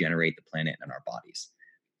regenerate the planet and our bodies.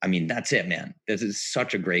 I mean, that's it, man. This is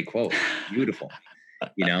such a great quote. Beautiful.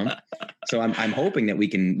 So I'm hoping that we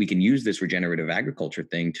can use this regenerative agriculture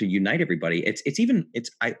thing to unite everybody.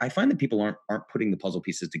 I find that people aren't putting the puzzle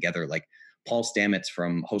pieces together. Like Paul Stamets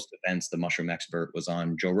from Host Events, the mushroom expert, was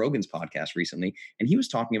on Joe Rogan's podcast recently, and he was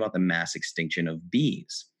talking about the mass extinction of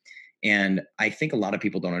bees. And I think a lot of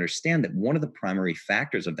people don't understand that one of the primary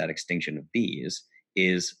factors of that extinction of bees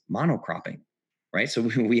is monocropping, right? So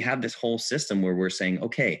we have this whole system where we're saying,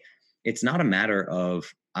 okay, it's not a matter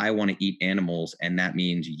of I want to eat animals and that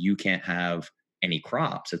means you can't have any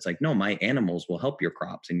crops. It's like, no, my animals will help your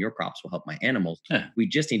crops and your crops will help my animals. Yeah. We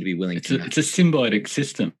just need to be willing it's a symbiotic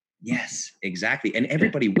system. Yes, exactly. And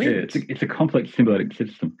everybody wins. Yeah, it's a complex symbiotic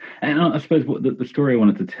system. And I suppose what the story I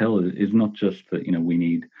wanted to tell is not just that, we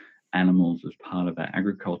need animals as part of our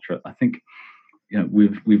agriculture. I think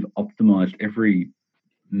we've optimized every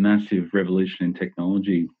massive revolution in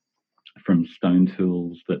technology, from stone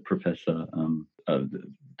tools that Professor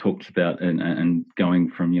talks about, and going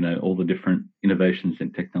from all the different innovations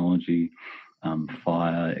in technology,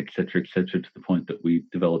 fire, et cetera, to the point that we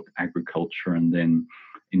developed agriculture and then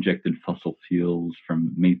injected fossil fuels from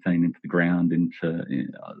methane into the ground.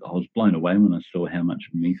 I was blown away when I saw how much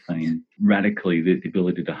methane, radically, the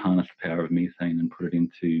ability to harness the power of methane and put it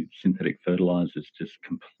into synthetic fertilizers just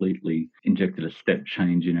completely injected a step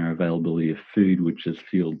change in our availability of food, which has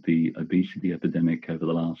fueled the obesity epidemic over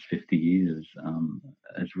the last 50 years,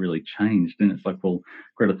 has really changed. And it's like, well,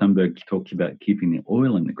 Greta Thunberg talks about keeping the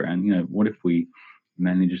oil in the ground. What if we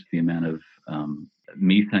managed the amount of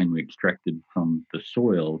methane we extracted from the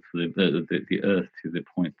soil to the earth to the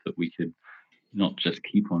point that we could not just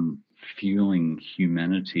keep on fueling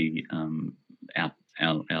humanity,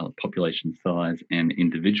 our population size and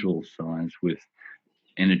individual size with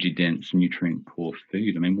energy dense, nutrient poor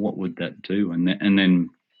food. I mean, what would that do? And then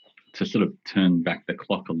to sort of turn back the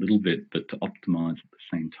clock a little bit, but to optimize at the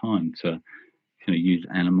same time, to use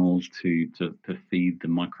animals to feed the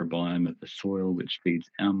microbiome of the soil, which feeds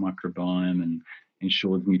our microbiome and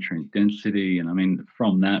ensures nutrient density. And I mean,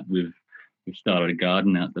 from that, we've started a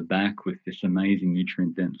garden out the back with this amazing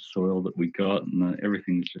nutrient dense soil that we got, and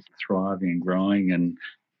everything's just thriving and growing, and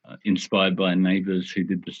inspired by neighbors who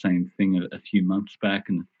did the same thing a few months back.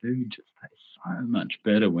 And the food just tastes so much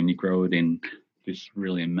better when you grow it in this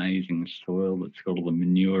really amazing soil that's got all the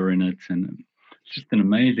manure in it, and it's just an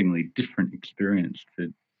amazingly different experience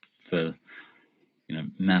for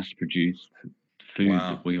mass produced food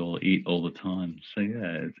that we all eat all the time. So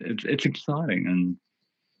yeah, it's exciting, and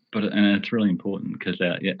it's really important because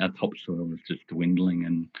our topsoil is just dwindling,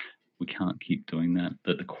 and we can't keep doing that.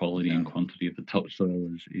 That the quality and quantity of the topsoil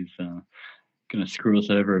is going to screw us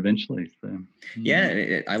over eventually. So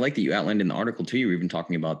yeah, I like that you outlined in the article too. You were even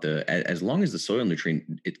talking about as long as the soil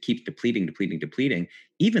nutrient, it keeps depleting,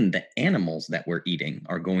 even the animals that we're eating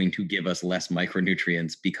are going to give us less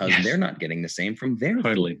micronutrients because they're not getting the same from their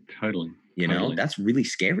totally food. You know, that's really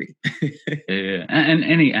scary. Yeah, and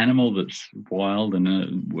any animal that's wild,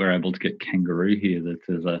 and we're able to get kangaroo here. That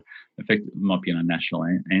is effect might be a national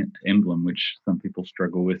emblem, which some people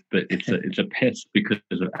struggle with, but it's a pest because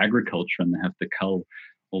of agriculture, and they have to cull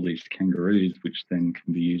all these kangaroos, which then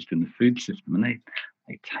can be used in the food system, and they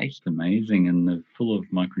taste amazing, and they're full of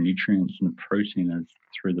micronutrients, and the protein is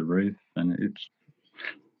through the roof, and it's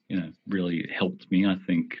really helped me, I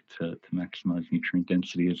think, to maximize nutrient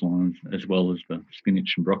density as well as the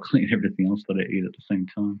spinach and broccoli and everything else that I eat at the same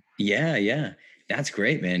time. Yeah. That's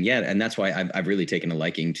great, man. Yeah, and that's why I've really taken a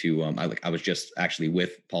liking to. I was just actually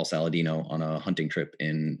with Paul Saladino on a hunting trip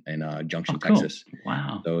in Junction, cool. Texas.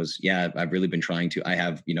 Wow. I've really been trying to. I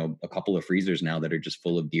have a couple of freezers now that are just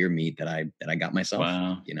full of deer meat that I got myself.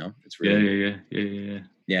 Wow. It's really yeah.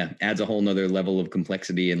 Yeah, adds a whole nother level of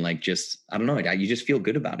complexity, and just I don't know. You just feel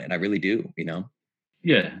good about it. I really do.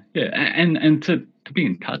 Yeah, and to be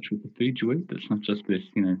in touch with the food you eat. That's not just this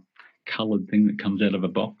colored thing that comes out of a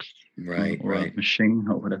box, or a machine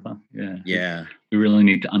or whatever. Yeah. We really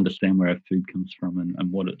need to understand where our food comes from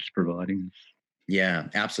and what it's providing us. Yeah,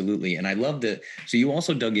 absolutely. And I love that. So you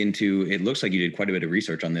also dug into, it looks like you did quite a bit of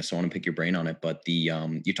research on this, so I want to pick your brain on it. But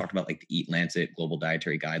you talked about the Eat Lancet global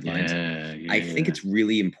dietary guidelines. Yeah, I think it's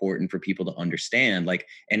really important for people to understand,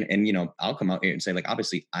 and I'll come out here and say,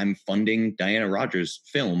 obviously I'm funding Diana Rogers'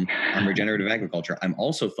 film on regenerative agriculture. I'm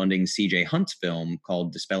also funding CJ Hunt's film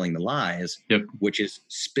called Dispelling the Lies, which is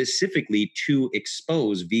specifically to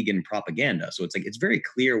expose vegan propaganda. So it's very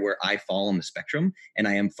clear where I fall on the spectrum, and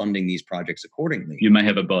I am funding these projects accordingly. You may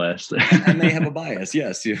have a bias. I may have a bias.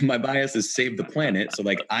 Yes. My bias is save the planet. So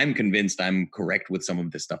I'm convinced I'm correct with some of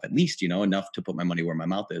this stuff, at least, enough to put my money where my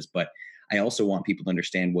mouth is. But I also want people to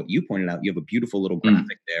understand what you pointed out. You have a beautiful little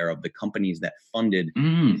graphic there of the companies that funded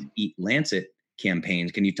these Eat Lancet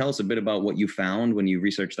campaigns. Can you tell us a bit about what you found when you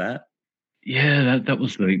researched that? Yeah, that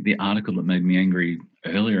was the article that made me angry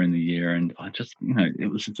earlier in the year, and I just it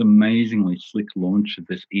was this amazingly slick launch of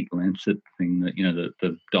this Eat Lancet thing, that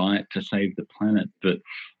the diet to save the planet. But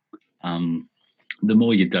the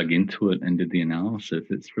more you dug into it and did the analysis,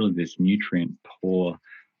 it's really this nutrient poor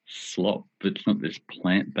slop. It's not this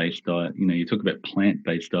plant-based diet. You talk about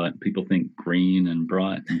plant-based diet, people think green and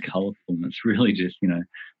bright and colorful, and it's really just the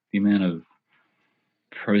amount of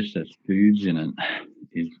processed foods in it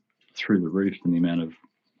is through the roof, and the amount of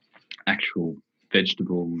actual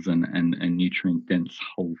vegetables and nutrient dense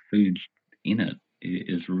whole foods in it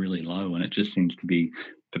is really low, and it just seems to be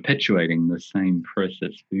perpetuating the same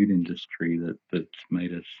processed food industry that's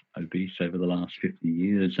made us obese over the last 50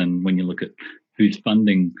 years. And when you look at who's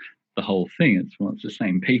funding the whole thing, it's the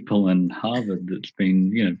same people in Harvard that's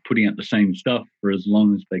been putting out the same stuff for as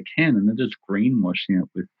long as they can, and they're just greenwashing it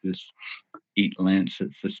with this Eat Lancet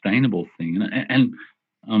sustainable thing. And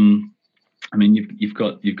I mean, you've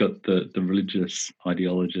got the religious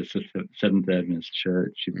ideologists of Seventh Adventist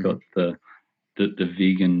Church. You've got the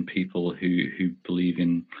vegan people who believe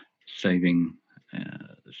in saving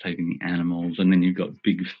the animals, and then you've got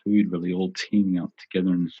big food really all teaming up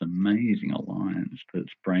together in this amazing alliance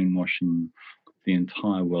that's brainwashing the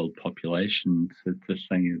entire world population to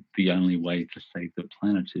say the only way to save the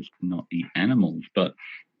planet is to not eat animals. But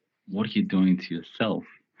what are you doing to yourself?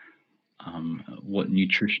 What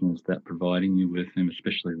nutrition is that providing you with? And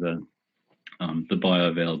especially the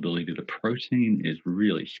bioavailability of the protein is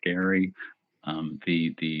really scary.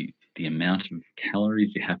 The the amount of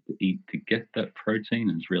calories you have to eat to get that protein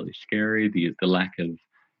is really scary. The lack of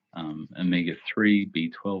omega-3,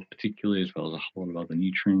 B12 particularly, as well as a whole lot of other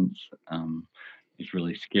nutrients, is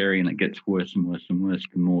really scary, and it gets worse and worse and worse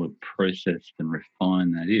the more processed and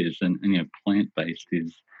refined that is. And plant-based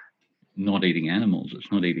is not eating animals.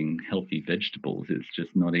 It's not eating healthy vegetables. It's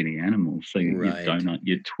just not eating animals. So your donut,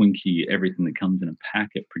 your Twinkie, everything that comes in a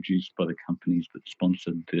packet produced by the companies that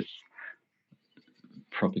sponsored this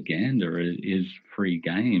propaganda is free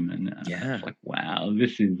game. And it's like, wow,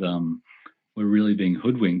 this is we're really being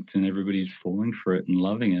hoodwinked, and everybody's falling for it and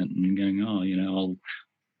loving it and going, oh, I'll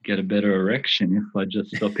get a better erection if I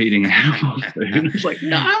just stop eating animal food. It's like,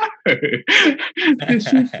 no,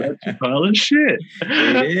 this is such a pile of shit.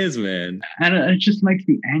 It is, man. And it just makes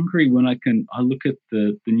me angry when I look at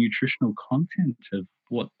the nutritional content of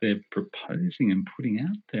what they're proposing and putting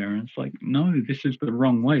out there. And it's like, no, this is the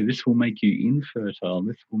wrong way. This will make you infertile.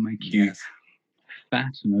 This will make you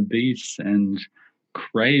fat and obese and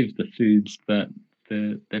crave the foods that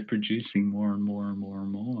they're producing more and more and more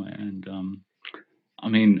and more. And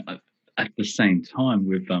at the same time,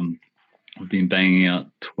 we've been banging out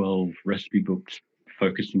 12 recipe books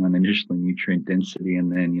focusing on initially nutrient density,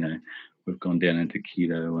 and then we've gone down into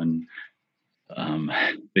keto and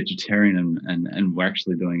vegetarian, and we're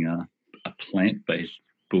actually doing a plant-based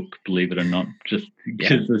book, believe it or not, just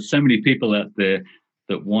because there's so many people out there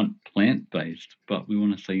that want plant-based, but we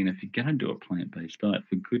want to say, if you're going to do a plant-based diet,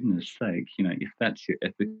 for goodness sake, if that's your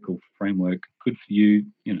ethical framework, good for you.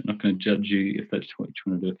 Not going to judge you if that's what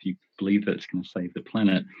you want to do. If you believe that's going to save the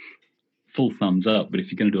planet, full thumbs up. But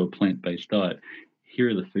if you're going to do a plant-based diet, here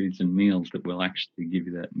are the foods and meals that will actually give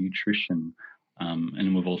you that nutrition.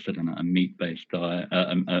 And we've also done a meat-based diet,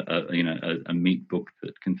 a meat book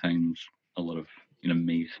that contains a lot of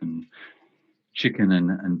meat and chicken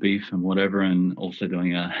and beef and whatever, and also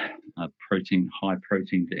doing a high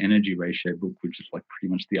protein to energy ratio book, which is like pretty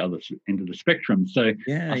much the other end of the spectrum. So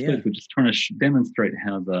I suppose we're just trying to demonstrate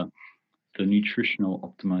how the nutritional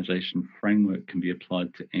optimization framework can be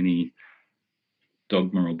applied to any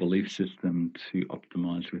dogma or belief system to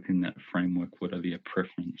optimize within that framework, whatever your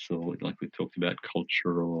preference, or like we talked about,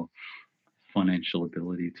 culture or financial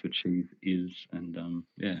ability to achieve is. And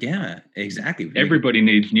exactly. Everybody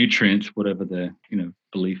needs nutrients, whatever their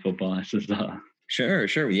belief or biases are.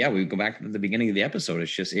 Sure. Yeah, we go back to the beginning of the episode.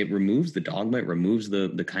 It's just, it removes the dogma, it removes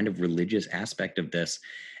the kind of religious aspect of this,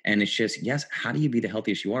 and it's just, how do you be the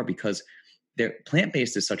healthiest you are? Because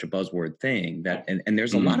plant-based is such a buzzword thing that, and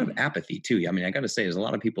there's a lot of apathy too. I mean, I got to say, there's a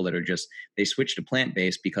lot of people that are just, they switch to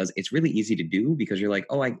plant-based because it's really easy to do, because you're like,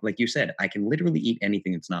 like you said, I can literally eat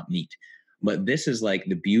anything that's not meat. But this is like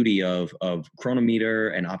the beauty of Chronometer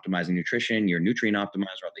and optimizing nutrition, your nutrient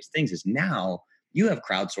optimizer, all these things, is now you have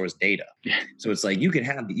crowdsourced data. So it's like you could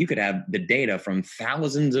have the data from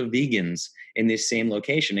thousands of vegans in this same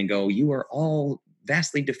location and go, you are all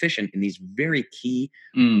vastly deficient in these very key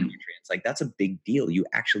nutrients. Like, that's a big deal. You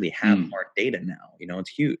actually have hard data now. It's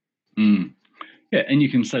huge. Yeah, and you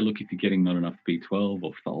can say, look, if you're getting not enough B12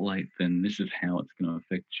 or folate, then this is how it's going to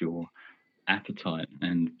affect your appetite.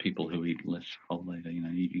 And people who eat less folate,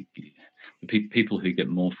 people who get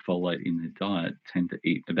more folate in their diet tend to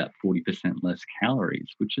eat about 40% less calories,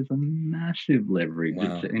 which is a massive leverage.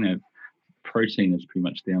 Wow. It's, protein is pretty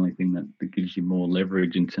much the only thing that gives you more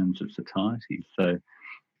leverage in terms of satiety. So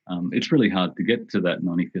it's really hard to get to that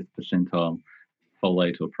 95th percentile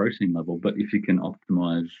folate or protein level. But if you can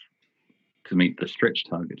optimize to meet the stretch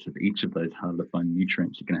targets of each of those hard to find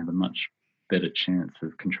nutrients, you can have a much better chance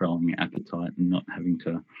of controlling your appetite and not having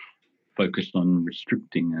to focus on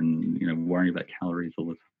restricting and worrying about calories all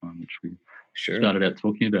the time, which we started out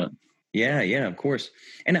talking about. Yeah, of course.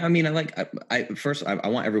 And I mean, I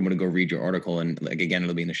want everyone to go read your article, and like, again,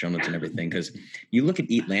 it'll be in the show notes and everything, because you look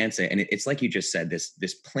at Eat Lancet, and it's like you just said,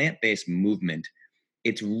 this plant-based movement.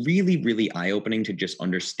 It's really, really eye-opening to just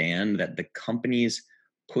understand that the companies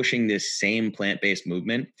pushing this same plant-based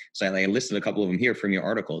movement. So I listed a couple of them here from your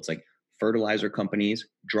article. It's like fertilizer companies,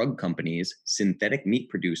 drug companies, synthetic meat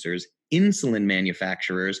producers, insulin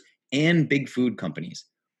manufacturers, and big food companies.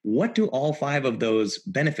 What do all five of those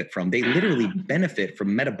benefit from? They literally benefit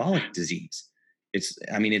from metabolic disease. It's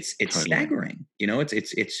totally staggering.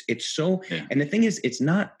 It's so, and the thing is, it's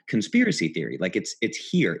not conspiracy theory. Like, it's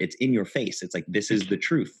here, it's in your face. It's like, this is the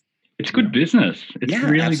truth. It's good business. It's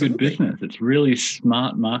really absolutely. Good business. It's really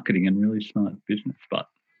smart marketing and really smart business, but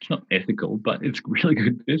it's not ethical, but it's really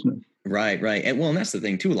good business. Right. And that's the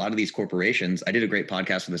thing too. A lot of these corporations, I did a great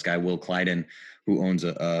podcast with this guy, Will Clyden, who owns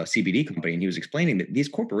a CBD company. And he was explaining that these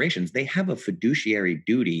corporations, they have a fiduciary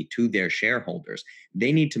duty to their shareholders.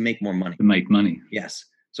 They need to make more money. To make money. Yes.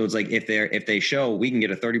 So it's like if they show we can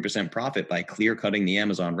get a 30% profit by clear cutting the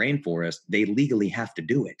Amazon rainforest, they legally have to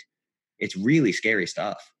do it. It's really scary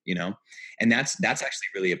stuff, you know? And that's actually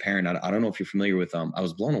really apparent. I don't know if you're familiar with, I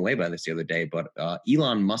was blown away by this the other day, but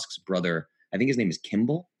Elon Musk's brother, I think his name is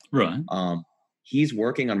Kimball. Right. He's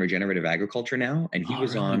working on regenerative agriculture now, and he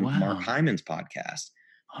was really? on Wow. Mark Hyman's podcast.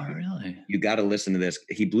 Oh, really? You got to listen to this.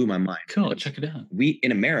 He blew my mind. Cool. Check it out. We,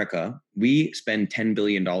 in America, we spend $10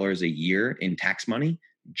 billion a year in tax money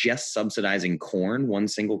just subsidizing corn, one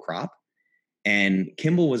single crop. And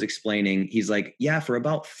Kimball was explaining, he's like, yeah, for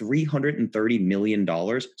about $330 million,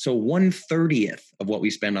 so 1/30th of what we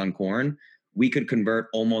spend on corn, we could convert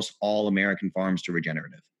almost all American farms to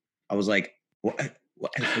regenerative. I was like,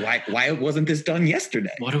 why wasn't this done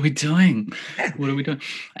yesterday? What are we doing? What are we doing?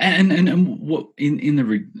 And what in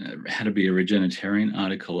the How to Be a Regenetarian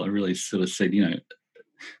article, I really sort of said, you know,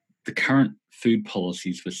 the current food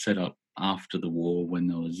policies were set up after the war when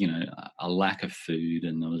there was, you know, a lack of food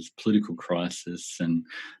and there was political crisis, and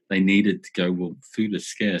they needed to go, well, food is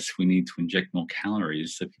scarce. We need to inject more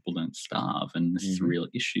calories so people don't starve. And this is a real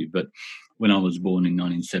issue. But when I was born in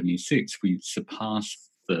 1976, we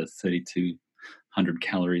surpassed the 3,200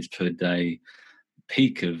 calories per day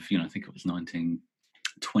peak of, you know, I think it was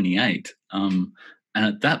 1928. And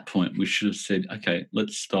at that point, we should have said, okay,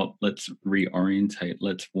 let's stop, let's reorientate,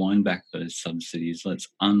 let's wind back those subsidies, let's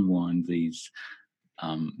unwind these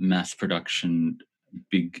mass production,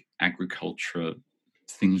 big agriculture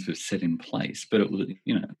things we've set in place. But it was,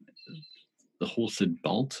 you know, the horse had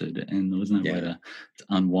bolted and there was no way to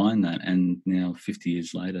unwind that. And now 50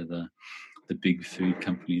 years later, the big food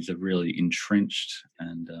companies are really entrenched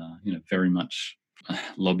and, you know, very much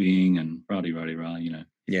lobbying and rah-de-rah-de-rah, you know.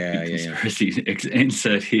 Conspiracy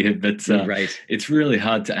insert here, but it's really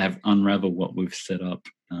hard to unravel what we've set up.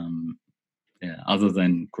 Other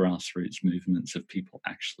than grassroots movements of people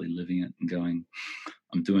actually living it and going,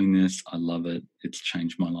 "I'm doing this. I love it. It's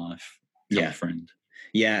changed my life." Tell a friend.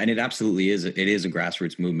 Yeah, and it absolutely is. It is a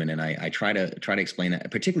grassroots movement, and I try to explain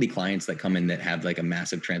that, particularly clients that come in that have like a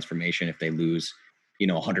massive transformation. If they lose, you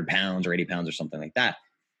know, 100 pounds or 80 pounds or something like that,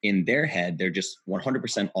 in their head, they're just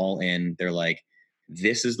 100% all in. They're like,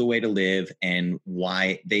 this is the way to live, and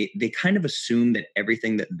why they kind of assume that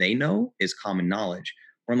everything that they know is common knowledge.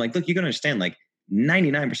 Where I'm like, look, you can understand, like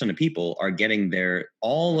 99% of people are getting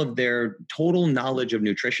all of their total knowledge of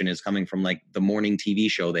nutrition is coming from like the morning TV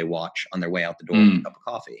show they watch on their way out the door with a cup of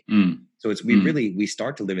coffee. So we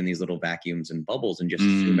start to live in these little vacuums and bubbles and just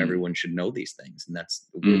assume everyone should know these things. And that's,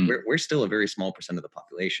 we're still a very small percent of the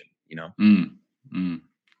population, you know?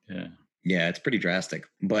 Yeah, it's pretty drastic.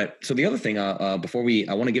 But so the other thing, before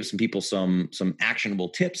I want to give some people some actionable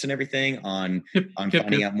tips and everything on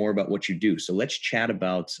finding out more about what you do. So let's chat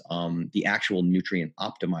about the actual nutrient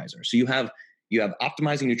optimizer. So you have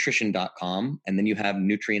optimizingnutrition.com, and then you have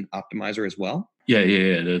Nutrient Optimizer as well. Yeah.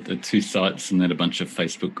 The two sites, and then a bunch of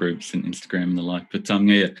Facebook groups and Instagram and the like. But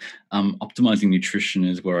Optimizing Nutrition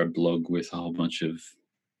is where I blog with a whole bunch of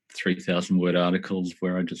 3,000 word articles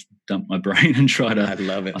where I just dump my brain and try to, I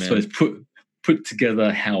love it, I suppose, put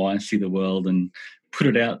together how I see the world and put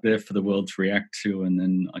it out there for the world to react to. And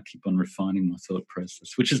then I keep on refining my thought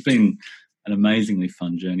process, which has been an amazingly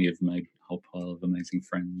fun journey. I've made a whole pile of amazing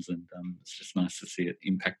friends, and it's just nice to see it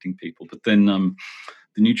impacting people. But then the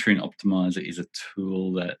Nutrient Optimizer is a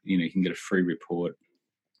tool that, you know, you can get a free report,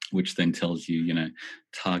 which then tells you, you know,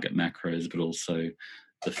 target macros, but also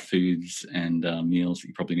the foods and meals that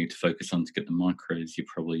you probably need to focus on to get the macros you're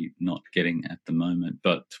probably not getting at the moment.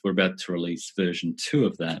 But we're about to release version 2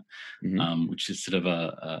 of that, which is sort of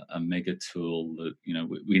a mega tool that, you know,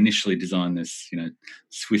 we initially designed this, you know,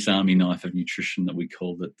 Swiss Army knife of nutrition that we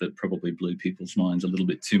called it, that probably blew people's minds a little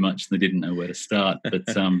bit too much and they didn't know where to start. But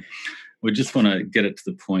we just want to get it to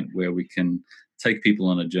the point where we can take people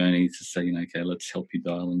on a journey to say, you know, okay, let's help you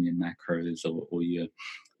dial in your macros or your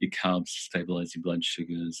carbs to stabilize your blood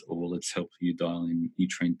sugars, or let's help you dial in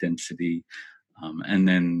nutrient density. And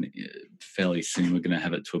then fairly soon we're going to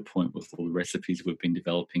have it to a point with all the recipes we've been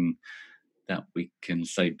developing that we can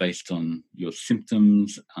say, based on your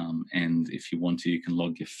symptoms, and if you want to, you can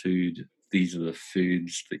log your food. These are the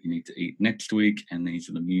foods that you need to eat next week, and these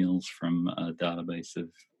are the meals from a database of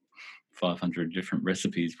 500 different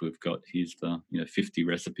recipes we've got. Here's the 50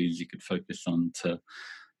 recipes you could focus on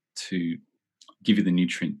to give you the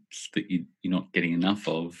nutrients that you're not getting enough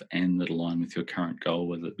of and that align with your current goal,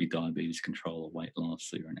 whether it be diabetes control or weight loss,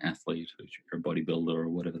 or you're an athlete or you're a bodybuilder or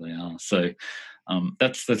whatever they are. So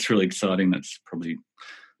that's really exciting. That's probably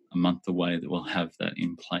a month away that we'll have that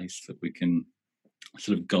in place, that we can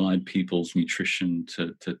sort of guide people's nutrition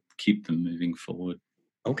to keep them moving forward.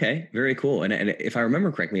 Okay, very cool. And if I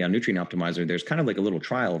remember correctly, on Nutrient Optimizer, there's kind of like a little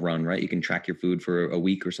trial run, right? You can track your food for a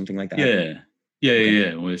week or something like that.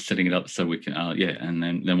 Yeah. We're setting it up so we can, and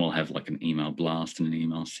then we'll have like an email blast and an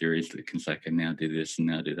email series that can say, okay, now do this and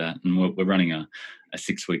now do that. And we're running a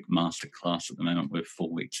 6-week masterclass at the moment. We're 4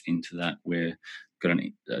 weeks into that. We're got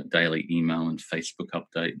a daily email and Facebook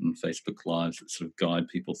update and Facebook Lives that sort of guide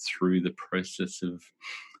people through the process of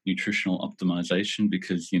nutritional optimization,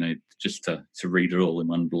 because just to read it all in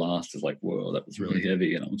one blast is like, whoa, that was really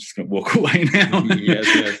heavy, and I'm just going to walk away now.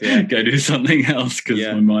 Yes. Go do something else, because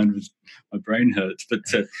my brain hurts. But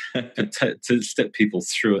to step people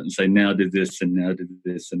through it and say, now do this and now do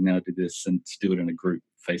this and now do this, and to do it in a group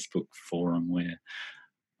Facebook forum where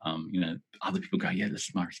other people go, yeah, this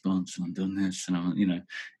is my response, and I'm doing this, and I'm,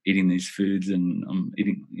 eating these foods, and I'm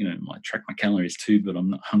eating, I track my calories too, but I'm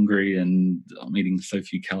not hungry, and I'm eating so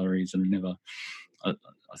few calories, and I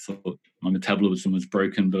thought my metabolism was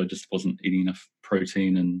broken, but I just wasn't eating enough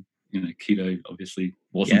protein, and keto obviously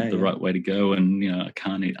wasn't the right way to go, and I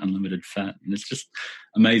can't eat unlimited fat, and it's just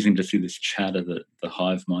amazing to see this chatter, that the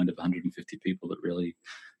hive mind of 150 people that really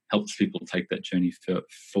helps people take that journey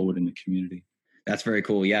forward in the community. That's very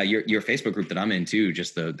cool. Yeah, your Facebook group that I'm in too,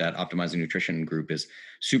 just that Optimizing Nutrition group, is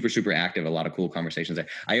super, super active. A lot of cool conversations there.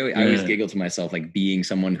 I always giggle to myself, like being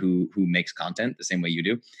someone who makes content the same way you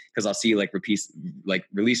do, because I'll see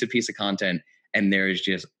release a piece of content, and there's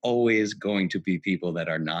just always going to be people that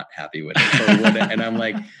are not happy with it. And I'm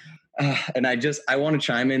like, and I want to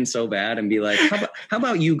chime in so bad and be like, how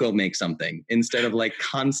about you go make something, instead of like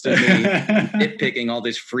constantly nitpicking all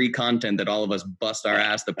this free content that all of us bust our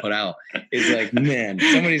ass to put out. It's like, man,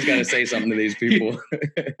 somebody's got to say something to these people.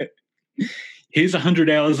 Here's 100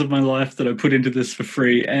 hours of my life that I put into this for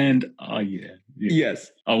free, and yes,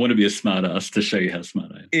 I want to be a smart ass to show you how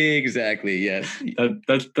smart I am. Exactly. Yes.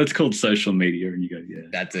 That's called social media, and you go, yeah,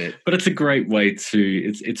 that's it. But it's a great way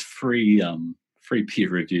to, it's free peer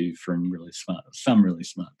review from some really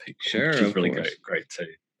smart people. Sure, which is really great too.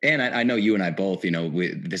 And I know you and I both,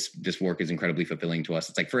 this work is incredibly fulfilling to us.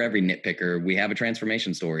 It's like, for every nitpicker, we have a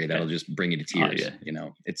transformation story that'll just bring you to tears.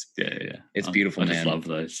 It's beautiful, man. I just love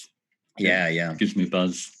those. Yeah. It gives me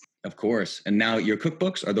buzz. Of course. And now your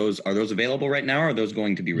cookbooks, are those available right now, or are those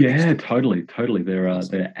going to be released? Yeah, totally. They're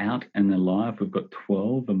out and they're live. We've got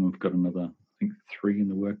 12, and we've got another, I think, 3 in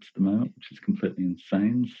the works at the moment, which is completely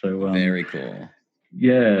insane. So very cool.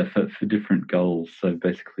 Yeah, for different goals. So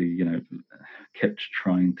basically, kept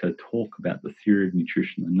trying to talk about the theory of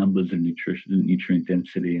nutrition, the numbers of nutrition, and nutrient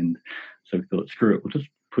density. And so we thought, screw it, we'll just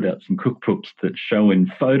put out some cookbooks that show in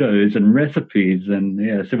photos and recipes. And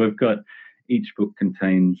so we've got, each book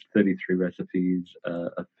contains 33 recipes,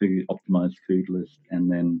 a optimized food list, and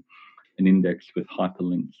then an index with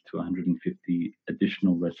hyperlinks to 150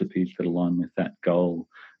 additional recipes that align with that goal.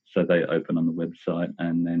 So they open on the website,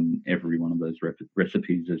 and then every one of those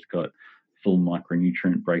recipes has got full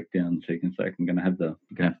micronutrient breakdown. So you can say, you can have the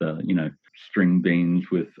string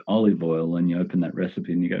beans with olive oil, and you open that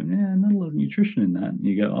recipe and you go, not a lot of nutrition in that. And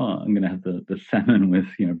you go, I'm going to have the salmon with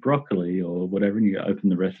broccoli or whatever, and you open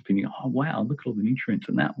the recipe and you go, oh wow, look at all the nutrients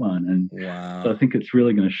in that one. And wow. So I think it's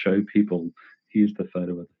really going to show people, here's the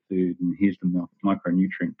photo of the food, and here's the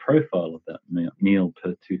micronutrient profile of that meal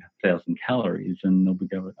per 2,000 calories. And they'll be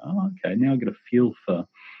going, oh, okay, now I get a feel for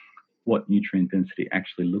what nutrient density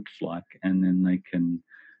actually looks like. And then they can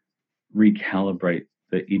recalibrate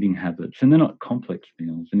their eating habits. And they're not complex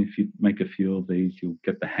meals. And if you make a few of these, you'll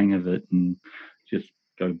get the hang of it and just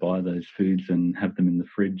go buy those foods and have them in the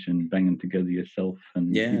fridge and bang them together yourself.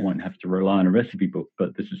 And you won't have to rely on a recipe book.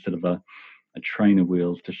 But this is sort of a trainer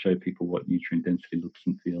wheels to show people what nutrient density looks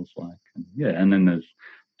and feels like. And then there's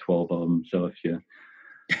 12 of them. So if you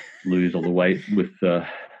lose all the weight with the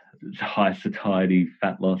high satiety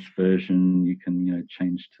fat loss version, you can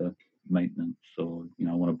change to maintenance, or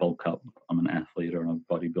I want to bulk up, I'm an athlete or I'm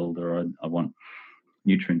a bodybuilder, I want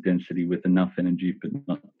nutrient density with enough energy but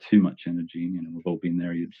not too much energy. We've all been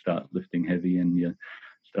there. You'd start lifting heavy and you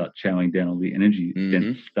start chowing down all the energy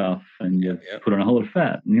dense stuff, and you put on a whole lot of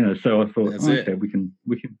fat. So I thought, okay, we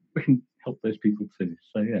can help those people too.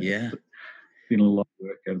 So it's been a lot of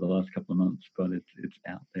work over the last couple of months, but it's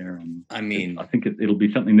out there, and I think it'll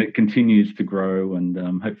be something that continues to grow, and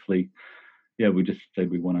hopefully, we just said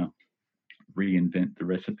we want to reinvent the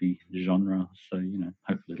recipe genre, so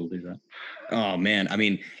hopefully it'll do that. Oh man,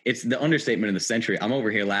 it's the understatement of the century. I'm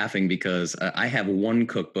over here laughing because I have one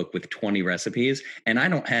cookbook with 20 recipes, and I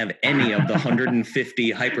don't have any of the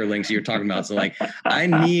 150 hyperlinks you're talking about. So I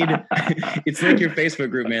need it's like your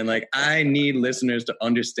Facebook group, man. I need listeners to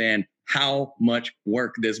understand how much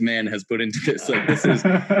work this man has put into this. Like, this is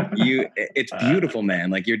it's beautiful, man.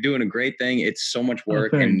 Like, you're doing a great thing. It's so much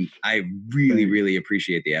work. And I really, really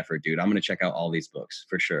appreciate the effort, dude. I'm going to check out all these books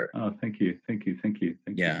for sure. Oh, thank you.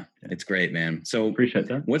 Yeah, it's great, man. So appreciate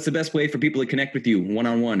that. What's the best way for people to connect with you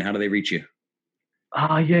one-on-one? How do they reach you?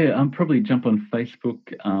 Probably jump on Facebook.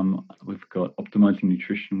 We've got Optimising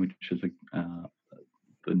Nutrition, which is the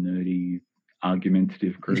nerdy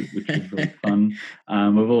argumentative group, which is really fun.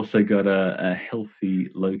 We've also got a healthy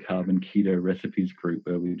low carbon keto recipes group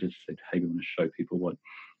where we just said, hey, we want to show people what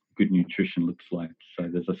good nutrition looks like. So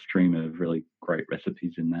there's a stream of really great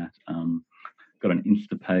recipes in that. Got an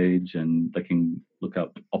Insta page, and they can look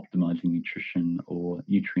up Optimising Nutrition or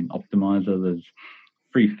Nutrient Optimizer. There's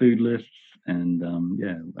free food lists, and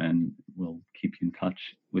and we'll keep you in touch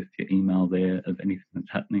with your email there of anything that's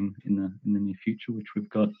happening in the near future, which we've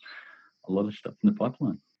got a lot of stuff in the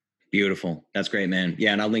pipeline. Beautiful. That's great, man.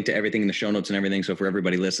 Yeah, and I'll link to everything in the show notes and everything. So for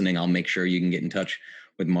everybody listening, I'll make sure you can get in touch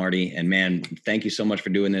with Marty. And man, thank you so much for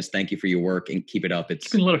doing this. Thank you for your work, and keep it up. It's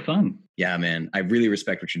been a lot of fun. Yeah, man. I really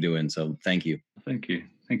respect what you're doing. So thank you. Thank you.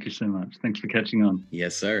 Thank you so much. Thanks for catching on.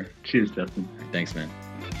 Yes, sir. Cheers, Justin. Thanks, man.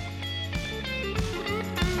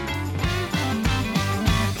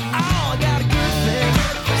 Oh, I got a good